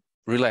somehow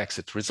relax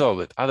it, resolve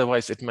it.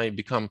 Otherwise, it may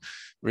become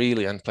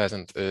really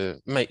unpleasant.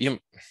 It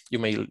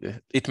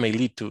may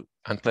lead to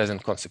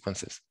unpleasant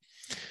consequences.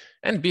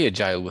 And be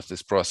agile with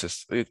this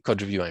process,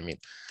 code review, I mean.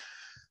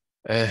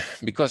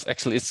 Because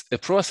actually it's a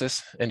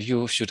process and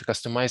you should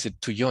customize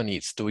it to your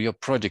needs, to your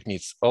project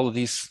needs. All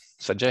these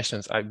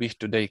suggestions I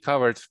today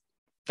covered,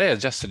 they are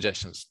just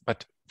suggestions,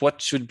 but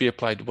what should be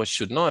applied, what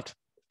should not,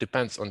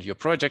 depends on your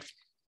project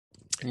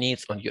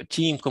needs, on your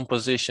team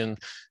composition,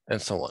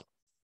 and so on.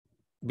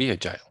 Be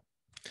agile.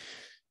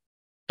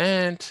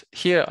 And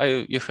here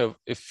you have,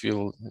 if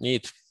you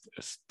need,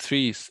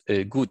 3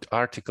 good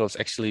articles.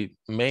 Actually,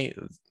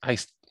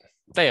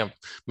 they are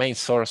main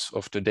source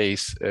of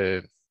today's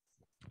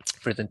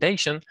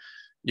presentation.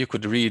 You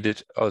could read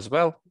it as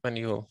well when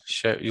you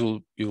share.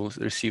 You will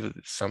receive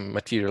some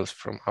materials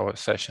from our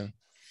session,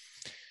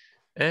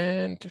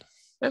 and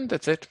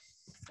that's it.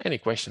 Any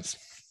questions?